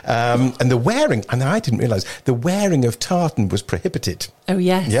disarmed, and the wearing, and I didn't realise, the wearing of tartan was prohibited. Oh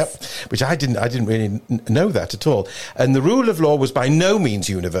yes. Yep. Which I didn't really know that at all. And the rule of law was by no means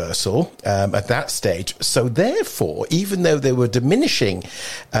universal at that stage. So therefore, even though they were diminishing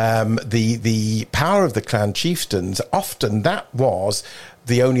the power of the clan chieftains, often that was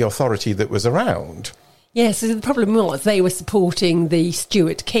the only authority that was around. Yes, so the problem was they were supporting the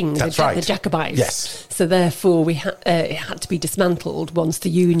Stuart king, That's the right. Jacobites. Yes. So therefore, it had to be dismantled once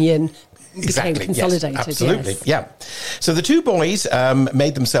the Union became consolidated. Yes, absolutely, yeah. So the two boys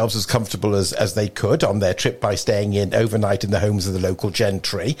made themselves as comfortable as they could on their trip by staying in overnight in the homes of the local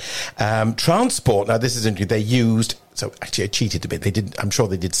gentry. Transport, now this is interesting, they used... So actually I cheated a bit. They did. I'm sure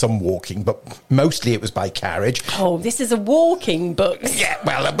they did some walking, but mostly it was by carriage. Oh, this is a walking book. Yeah,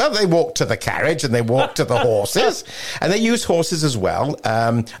 well, they walked to the carriage and they walked to the horses, and they used horses as well.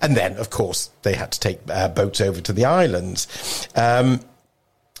 And then, of course, they had to take boats over to the islands. It's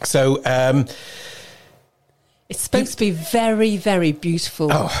supposed to be very, very beautiful.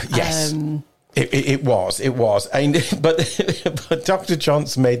 Oh, yes. It was. But Dr.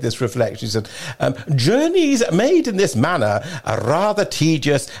 Johnson made this reflection. He said, journeys made in this manner are rather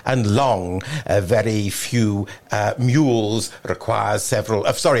tedious and long. Very few mules require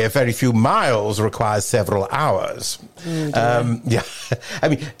a very few miles requires several hours. Yeah. I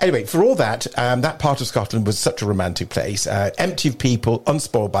mean, anyway, for all that, that part of Scotland was such a romantic place, empty of people,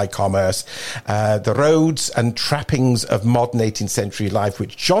 unspoiled by commerce. The roads and trappings of modern 18th century life,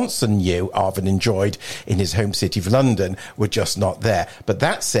 which Johnson knew of and enjoyed in his home city of London, were just not there. But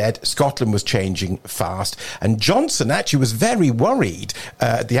that said, Scotland was changing fast, and Johnson actually was very worried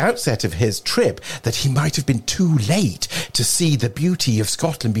at the outset of his trip that he might have been too late to see the beauty of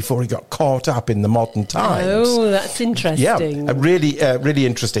Scotland before he got caught up in the modern times. Oh, that's interesting. Yeah, really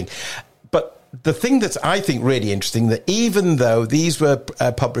interesting. But the thing that's, I think, really interesting, that even though these were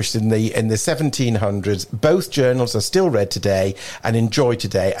published in the 1700s, both journals are still read today and enjoyed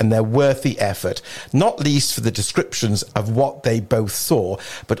today, and they're worth the effort, not least for the descriptions of what they both saw,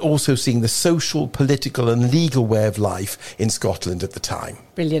 but also seeing the social, political and legal way of life in Scotland at the time.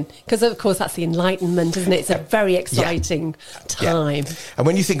 Brilliant. Because, of course, that's the Enlightenment, isn't it? It's a very exciting time. Yeah. And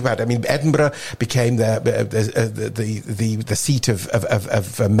when you think about it, I mean, Edinburgh became the seat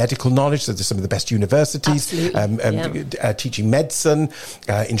of medical knowledge. So there's some of the best universities. Teaching medicine.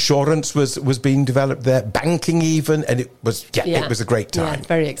 Insurance was being developed there. Banking even. And it was a great time. Yeah,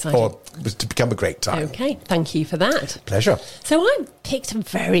 very exciting. Or was to become a great time. Okay, thank you for that. Pleasure. So I picked a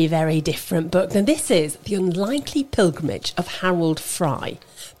very, very different book. And this is The Unlikely Pilgrimage of Harold Fry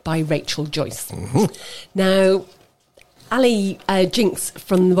by Rachel Joyce. Mm-hmm. Now, Ali Jinks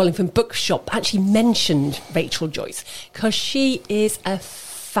from the Wallingford Bookshop actually mentioned Rachel Joyce because she is a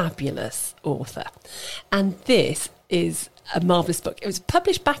fabulous author. And this is a marvellous book. It was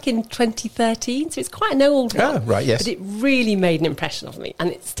published back in 2013, so it's quite an old one. Oh, right, yes. But it really made an impression on me. And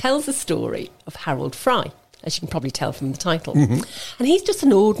it tells the story of Harold Fry, as you can probably tell from the title. Mm-hmm. And he's just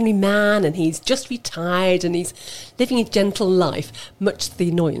an ordinary man, and he's just retired, and he's living a gentle life, much to the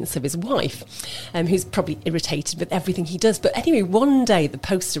annoyance of his wife, who's probably irritated with everything he does. But anyway, one day the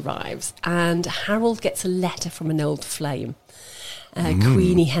post arrives, and Harold gets a letter from an old flame,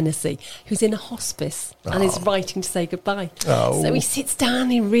 Queenie Hennessy, who's in a hospice and is writing to say goodbye. Oh. So he sits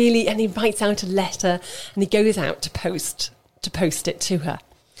down, and he writes out a letter, and he goes out to post it to her.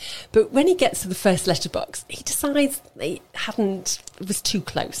 But when he gets to the first letterbox, he decides it was too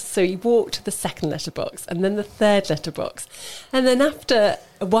close. So he walked to the second letterbox and then the third letterbox. And then after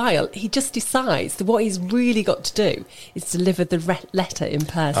a while, he just decides that what he's really got to do is deliver the letter in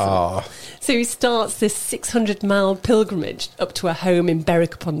person. Oh. So he starts this 600-mile pilgrimage up to a home in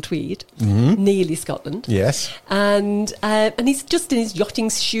Berwick-upon-Tweed, nearly Scotland. Yes. And he's just in his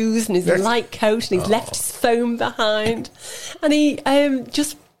yachting shoes and his light coat, and he's left his phone behind. And he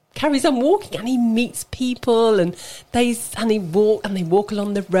just carries on walking, and he meets people, and they walk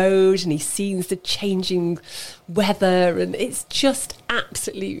along the road, and he sees the changing weather, and it's just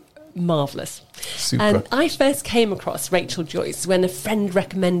absolutely marvellous. Super. And I first came across Rachel Joyce when a friend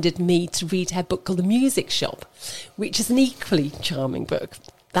recommended me to read her book called The Music Shop, which is an equally charming book.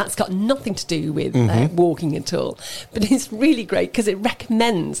 That's got nothing to do with walking at all. But it's really great because it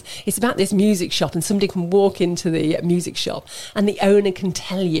recommends, it's about this music shop, and somebody can walk into the music shop and the owner can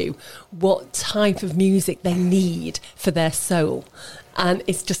tell you what type of music they need for their soul. And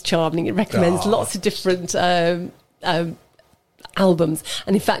it's just charming. It recommends lots of different albums.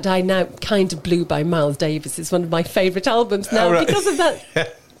 And in fact, I now Kind of Blue by Miles Davis is one of my favourite albums now because of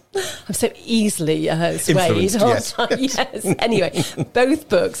that. I'm so easily swayed. Yes. Yes. Anyway, both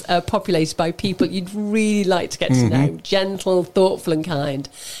books are populated by people you'd really like to get to know. Gentle, thoughtful and kind.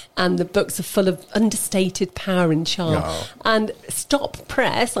 And the books are full of understated power and charm. Oh. And Stop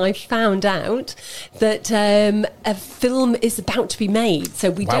Press, I found out that a film is about to be made.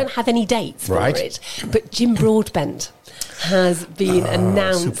 So we don't have any dates for it. But Jim Broadbent has been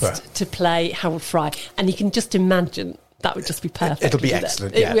announced to play Harold Fry. And you can just imagine that would just be perfect. It'll be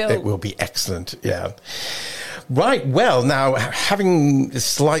excellent. It will be excellent. Yeah. Right. Well, now, having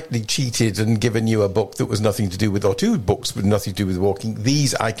slightly cheated and given you a book that was nothing to do with, or two books with nothing to do with walking,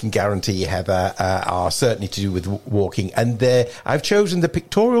 these I can guarantee, Heather, are certainly to do with walking. And I've chosen the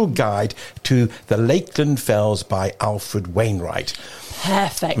pictorial guide to the Lakeland Fells by Alfred Wainwright.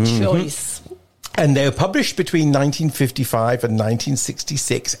 Perfect choice. And they were published between 1955 and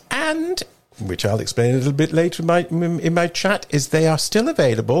 1966, and which I'll explain a little bit later in my chat, is they are still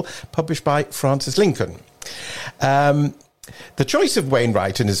available, published by Francis Lincoln. The choice of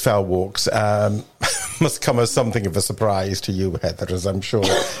Wainwright and his fell walks must come as something of a surprise to you, Heather, as I'm sure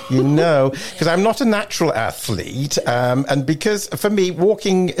you know, because I'm not a natural athlete, and because for me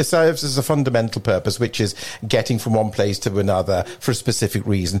walking serves as a fundamental purpose, which is getting from one place to another for a specific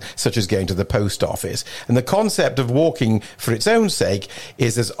reason, such as going to the post office. And the concept of walking for its own sake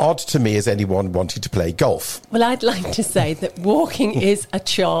is as odd to me as anyone wanting to play golf. Well, I'd like to say that walking is a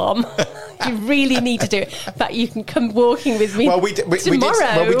charm. You really need to do it. In fact, you can come walking with me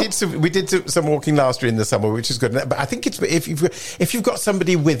tomorrow. We did some walking last year in the summer, which is good. But I think it's if you've got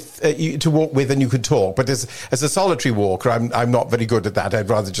somebody with to walk with and you can talk. But as a solitary walker, I'm not very good at that.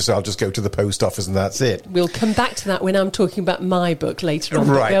 I'll just go to the post office and that's it. We'll come back to that when I'm talking about my book later on.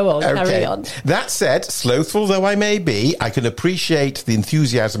 Right. Go on, carry on. That said, slothful though I may be, I can appreciate the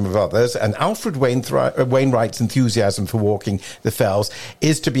enthusiasm of others, and Alfred Wainwright's enthusiasm for walking the fells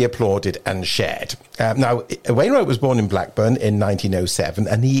is to be applauded and shared. Now, Wainwright was born in Blackburn in 1907,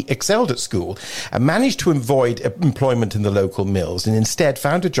 and he excelled at school and managed to avoid employment in the local mills, and instead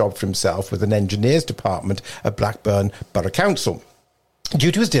found a job for himself with an engineers department at Blackburn Borough Council.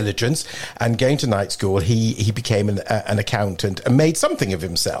 Due to his diligence and going to night school, he became an accountant and made something of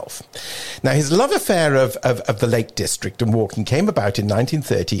himself. Now, his love affair of the Lake District and walking came about in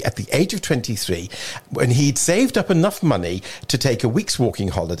 1930 at the age of 23, when he'd saved up enough money to take a week's walking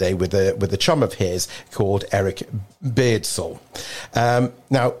holiday with a chum of his called Eric Beardsall.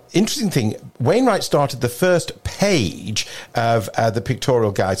 Now, interesting thing, Wainwright started the first page of the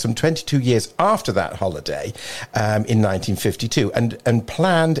pictorial guide some 22 years after that holiday in 1952, and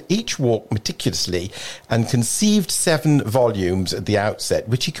planned each walk meticulously and conceived 7 volumes at the outset,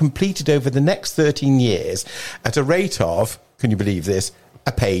 which he completed over the next 13 years at a rate of, can you believe this,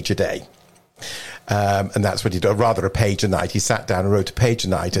 a page a day. And that's what he did, rather a page a night. He sat down and wrote a page a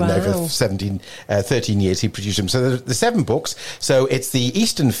night, and over 13 years he produced them. So the 7 books. So it's the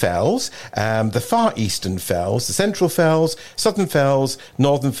Eastern Fells, the Far Eastern Fells, the Central Fells, Southern Fells,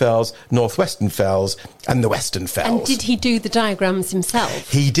 Northern Fells, Northwestern Fells, and the Western Fells. And did he do the diagrams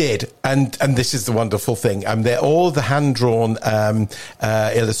himself? He did, and this is the wonderful thing. They're all the hand-drawn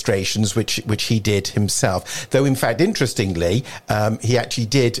illustrations which he did himself. Though, in fact, interestingly, he actually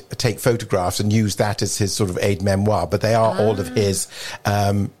did take photographs and use that as his sort of aid memoir, but they are all of his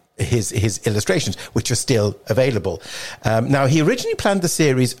illustrations, which are still available. Now, he originally planned the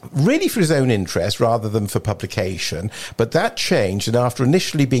series really for his own interest rather than for publication, but that changed, and after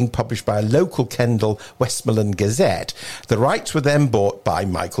initially being published by a local Kendal Westmoreland Gazette, the rights were then bought by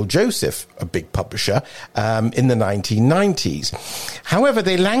Michael Joseph, a big publisher, in the 1990s. However,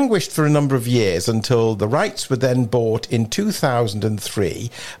 they languished for a number of years until the rights were then bought in 2003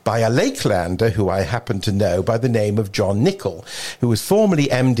 by a Lakelander who I happen to know by the name of John Nichol, who was formerly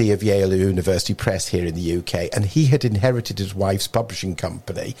MD MD of Yale University Press here in the UK, and he had inherited his wife's publishing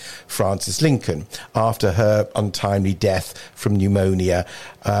company, Frances Lincoln, after her untimely death from pneumonia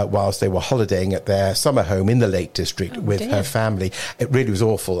whilst they were holidaying at their summer home in the Lake District with her family. It really was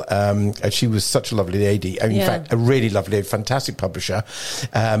awful. And she was such a lovely lady. In fact, a really lovely, fantastic publisher.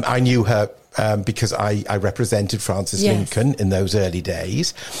 I knew her because I represented Frances Lincoln in those early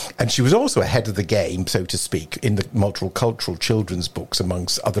days. And she was also ahead of the game, so to speak, in the multicultural children's books,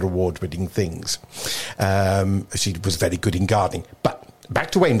 amongst other award-winning things. She was very good in gardening. But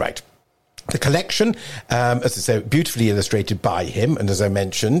back to Wainwright. The collection, as I say, beautifully illustrated by him. And as I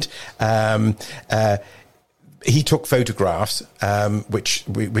mentioned, he took photographs, which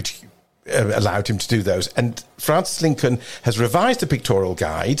allowed him to do those. And Frances Lincoln has revised the pictorial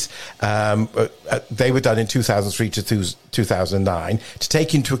guides. They were done in 2003 to 2009 to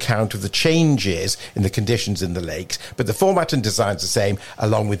take into account of the changes in the conditions in the lakes. But the format and design's the same,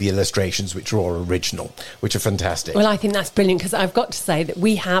 along with the illustrations, which are all original, which are fantastic. Well, I think that's brilliant, because I've got to say that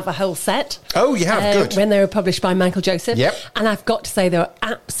we have a whole set. Oh, you have? Good. When they were published by Michael Joseph. Yep. And I've got to say they're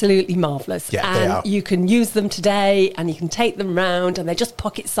absolutely marvellous. Yeah, and they are. You can use them today, and you can take them round, and they're just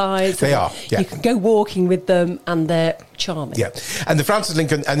pocket sized. They are, yeah. You can go walking with them, and they're charming. Yeah, and the Frances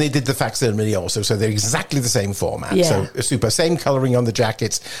Lincoln, and they did the facsimile also, so they're exactly the same format. Yeah. So super, same colouring on the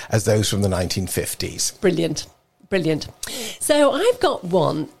jackets as those from the 1950s. Brilliant. Brilliant. So I've got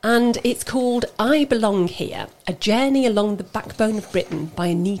one, and it's called I Belong Here, A Journey Along the Backbone of Britain by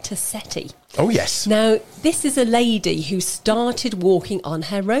Anita Sethi. Oh, yes. Now, this is a lady who started walking on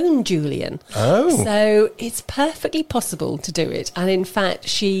her own, Julian. Oh. So it's perfectly possible to do it. And in fact,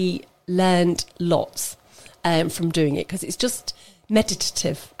 she learned lots from doing it, because it's just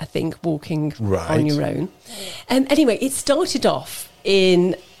meditative, I think, walking on your own. Anyway, it started off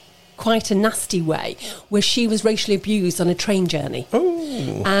in quite a nasty way, where she was racially abused on a train journey.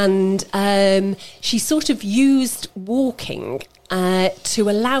 Oh. And she sort of used walking to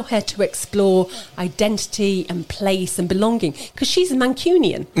allow her to explore identity and place and belonging, because she's a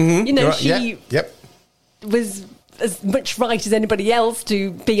Mancunian. Mm-hmm. You know, right. she was as much right as anybody else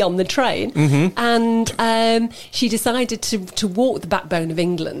to be on the train. Mm-hmm. And she decided to walk the backbone of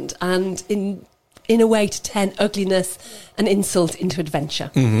England, and in a way to turn ugliness and insult into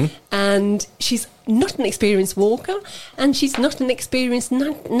adventure. Mm-hmm. And she's not an experienced walker, and she's not an experienced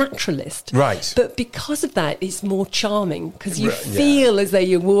naturalist. Right. But because of that, it's more charming, because you feel as though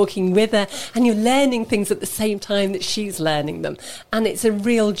you're walking with her, and you're learning things at the same time that she's learning them. And it's a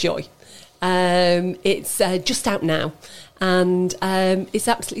real joy. It's just out now, and it's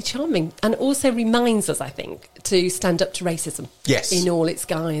absolutely charming, and also reminds us, I think, to stand up to racism. Yes. In all its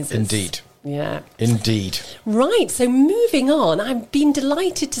guises. Indeed. Yeah. Indeed. Right, so moving on, I've been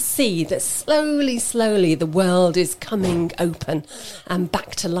delighted to see that slowly the world is coming open and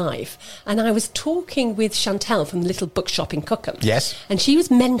back to life. And I was talking with Chantel from the Little Bookshop in Cookham. Yes. And she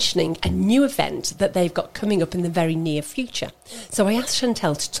was mentioning a new event that they've got coming up in the very near future. So I asked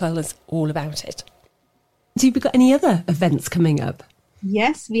Chantel to tell us all about it. Have you got any other events coming up?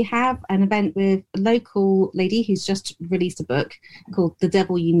 Yes, we have an event with a local lady who's just released a book called The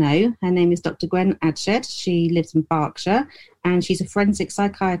Devil You Know. Her name is Dr. Gwen Adshed. She lives in Berkshire, and she's a forensic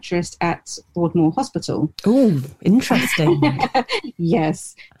psychiatrist at Broadmoor Hospital. Oh, interesting.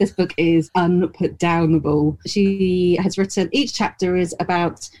 Yes, this book is unputdownable. She has written, each chapter is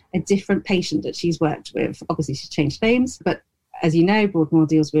about a different patient that she's worked with. Obviously, she's changed names, but as you know, Broadmoor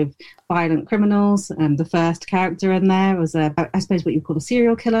deals with violent criminals. The first character in there was, I suppose, what you call a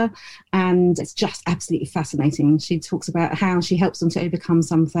serial killer. And it's just absolutely fascinating. She talks about how she helps them to overcome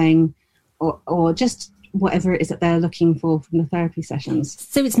something, or just whatever it is that they're looking for from the therapy sessions.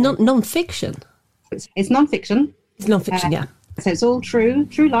 So it's not non-fiction? It's non-fiction. It's non-fiction, yeah. So it's all true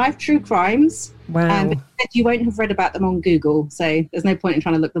life, true crimes. Wow. But you won't have read about them on Google, so there's no point in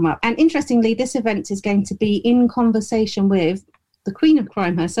trying to look them up. And interestingly, this event is going to be in conversation with the Queen of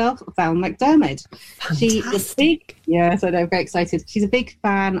Crime herself, Val McDermid. Fantastic. Yes, I know, very excited. She's a big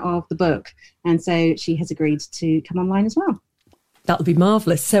fan of the book, and so she has agreed to come online as well. That'll be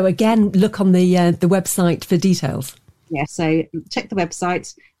marvellous. So again, look on the website for details. Yeah, so check the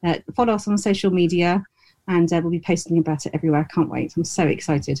website, follow us on social media, and we'll be posting about it everywhere. I can't wait. I'm so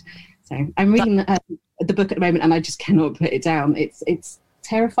excited. So I'm reading the book at the moment, and I just cannot put it down. It's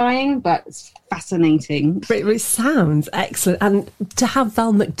terrifying, but it's fascinating. It sounds excellent. And to have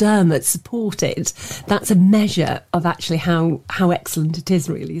Val McDermid support it, that's a measure of actually how excellent it is,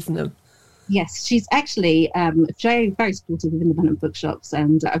 really, isn't it? Yes, she's actually very, very supportive of independent bookshops,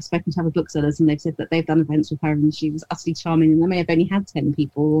 and I've spoken to other booksellers, and they've said that they've done events with her, and she was utterly charming, and they may have only had 10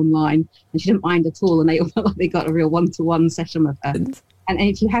 people online, and she didn't mind at all, and they all felt like they got a real one-to-one session with her. And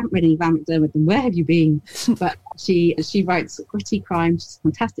if you haven't read any Val McDermid, then where have you been? But she writes gritty crime. She's a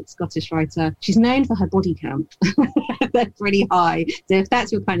fantastic Scottish writer. She's known for her body count. They're pretty high. So if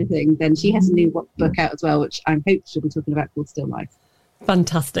that's your kind of thing, then she has a new book out as well, which I hope she'll be talking about, called Still Life.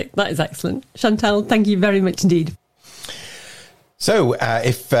 Fantastic. That is excellent. Chantal, thank you very much indeed. So,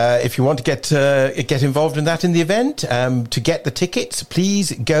 if you want to get involved in that in the event, to get the tickets,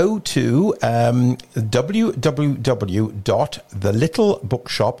 please go to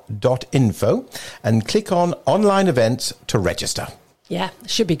www.thelittlebookshop.info and click on online events to register. Yeah,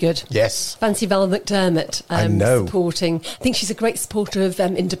 should be good. Yes. Fancy Val McDermid I know. supporting. I think she's a great supporter of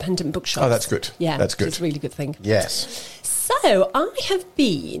independent bookshops. Oh, that's good. Yeah, that's good. It's a really good thing. Yes. So, I have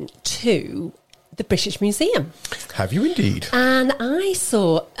been to the British Museum. Have you indeed? And I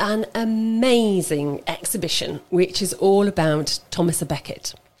saw an amazing exhibition, which is all about Thomas à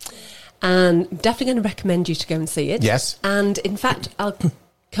Becket. And I'm definitely going to recommend you to go and see it. Yes. And in fact, I'll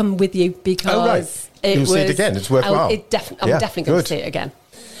come with you because You'll see it again. It's worthwhile. I'm definitely going to see it again.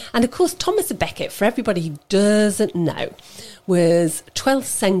 And of course, Thomas à Becket, for everybody who doesn't know, was 12th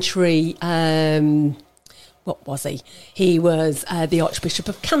century... what was he? He was the Archbishop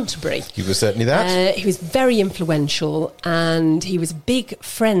of Canterbury. He was certainly that. He was very influential, and he was big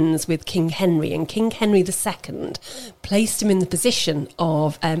friends with King Henry. And King Henry II placed him in the position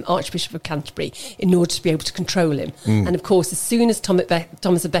of Archbishop of Canterbury in order to be able to control him. And of course, as soon as Thomas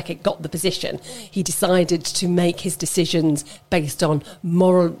à Becket got the position, he decided to make his decisions based on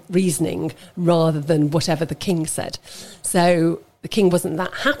moral reasoning rather than whatever the king said. So the king wasn't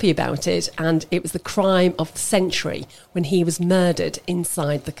that happy about it, and it was the crime of the century when he was murdered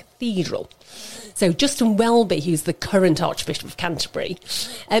inside the cathedral. So Justin Welby, who's the current Archbishop of Canterbury,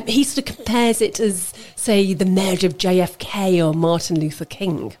 he sort of compares it as, say, the murder of JFK or Martin Luther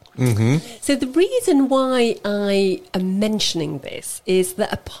King. Mm-hmm. So the reason why I am mentioning this is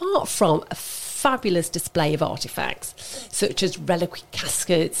that apart from a fabulous display of artefacts, such as reliquary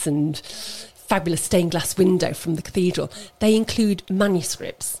caskets and fabulous stained glass window from the cathedral, they include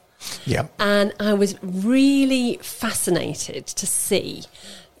manuscripts. Yeah. And I was really fascinated to see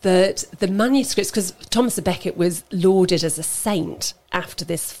that the manuscripts, because Thomas à Becket was lauded as a saint after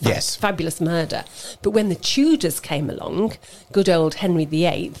this fabulous murder. But when the Tudors came along, good old Henry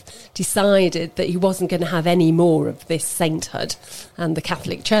VIII decided that he wasn't going to have any more of this sainthood and the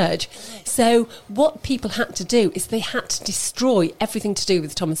Catholic Church. So what people had to do is they had to destroy everything to do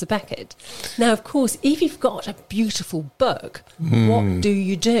with Thomas à Becket. Now, of course, if you've got a beautiful book, what do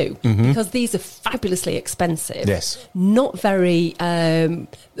you do? Because these are fabulously expensive. Yes. Not very...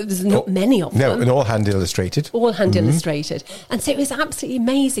 there's not many of them. No, and all hand illustrated. All hand illustrated. And so it was absolutely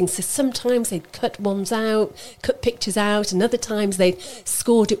amazing. So sometimes they'd cut ones out, cut pictures out, and other times they'd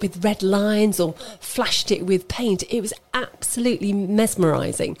scored it with red lines or flashed it with paint. It was absolutely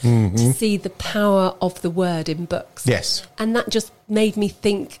mesmerising to see the power of the word in books. Yes. And that just made me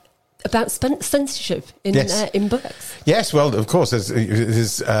think about censorship in books. Yes, well, of course, it's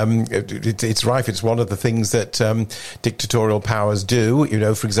rife. It's one of the things that dictatorial powers do. You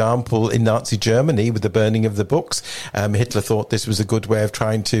know, for example, in Nazi Germany, with the burning of the books, Hitler thought this was a good way of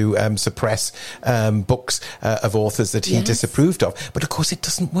trying to suppress books of authors that he disapproved of. But of course, it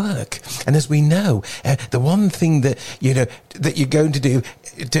doesn't work. And as we know, the one thing that that you're going to do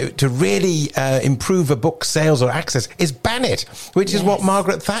to really improve a book's sales or access is ban it, which is what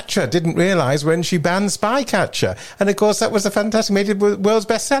Margaret Thatcher didn't realise when she banned Spycatcher. And of course, that was a fantastic, made it world's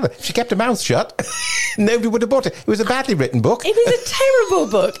bestseller. If she kept her mouth shut, nobody would have bought it. It was a badly written book. It was a terrible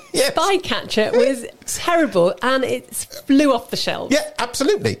book. Yes. Spycatcher was terrible, and it flew off the shelves. Yeah,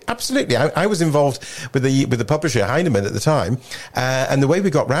 absolutely. I was involved with the publisher Heinemann at the time, and the way we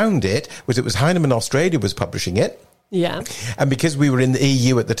got round it was Heinemann Australia was publishing it. Yeah. And because we were in the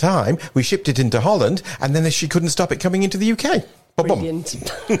EU at the time, we shipped it into Holland, and then she couldn't stop it coming into the UK. Brilliant.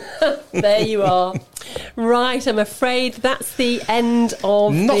 There you are. Right, I'm afraid that's the end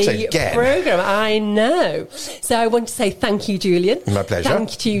of the programme. I know. So I want to say thank you, Julian. My pleasure.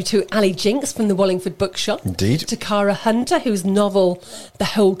 Thank you to Ali Jinks from the Wallingford Bookshop. Indeed. To Cara Hunter, whose novel The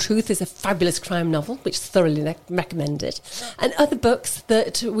Whole Truth is a fabulous crime novel, which is thoroughly recommended. And other books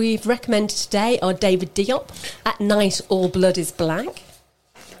that we've recommended today are David Diop, At Night All Blood is Black.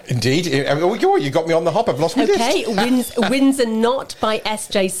 Indeed. You got me on the hop. I've lost my list. Okay. Winds Are Not by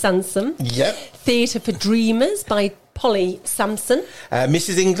S.J. Sansom. Yep. Theatre for Dreamers by Polly Sampson.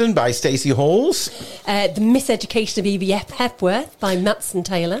 Mrs. England by Stacey Halls. The Miseducation of Evie Hepworth by Matson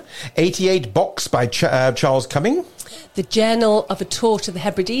Taylor. 88 Box by Charles Cumming. The Journal of a Tour to the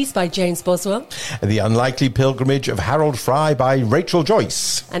Hebrides by James Boswell. The Unlikely Pilgrimage of Harold Fry by Rachel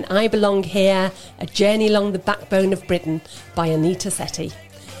Joyce. And I Belong Here, A Journey Along the Backbone of Britain by Anita Sethi.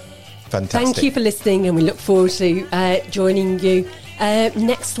 Fantastic. Thank you for listening, and we look forward to joining you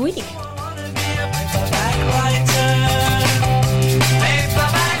next week.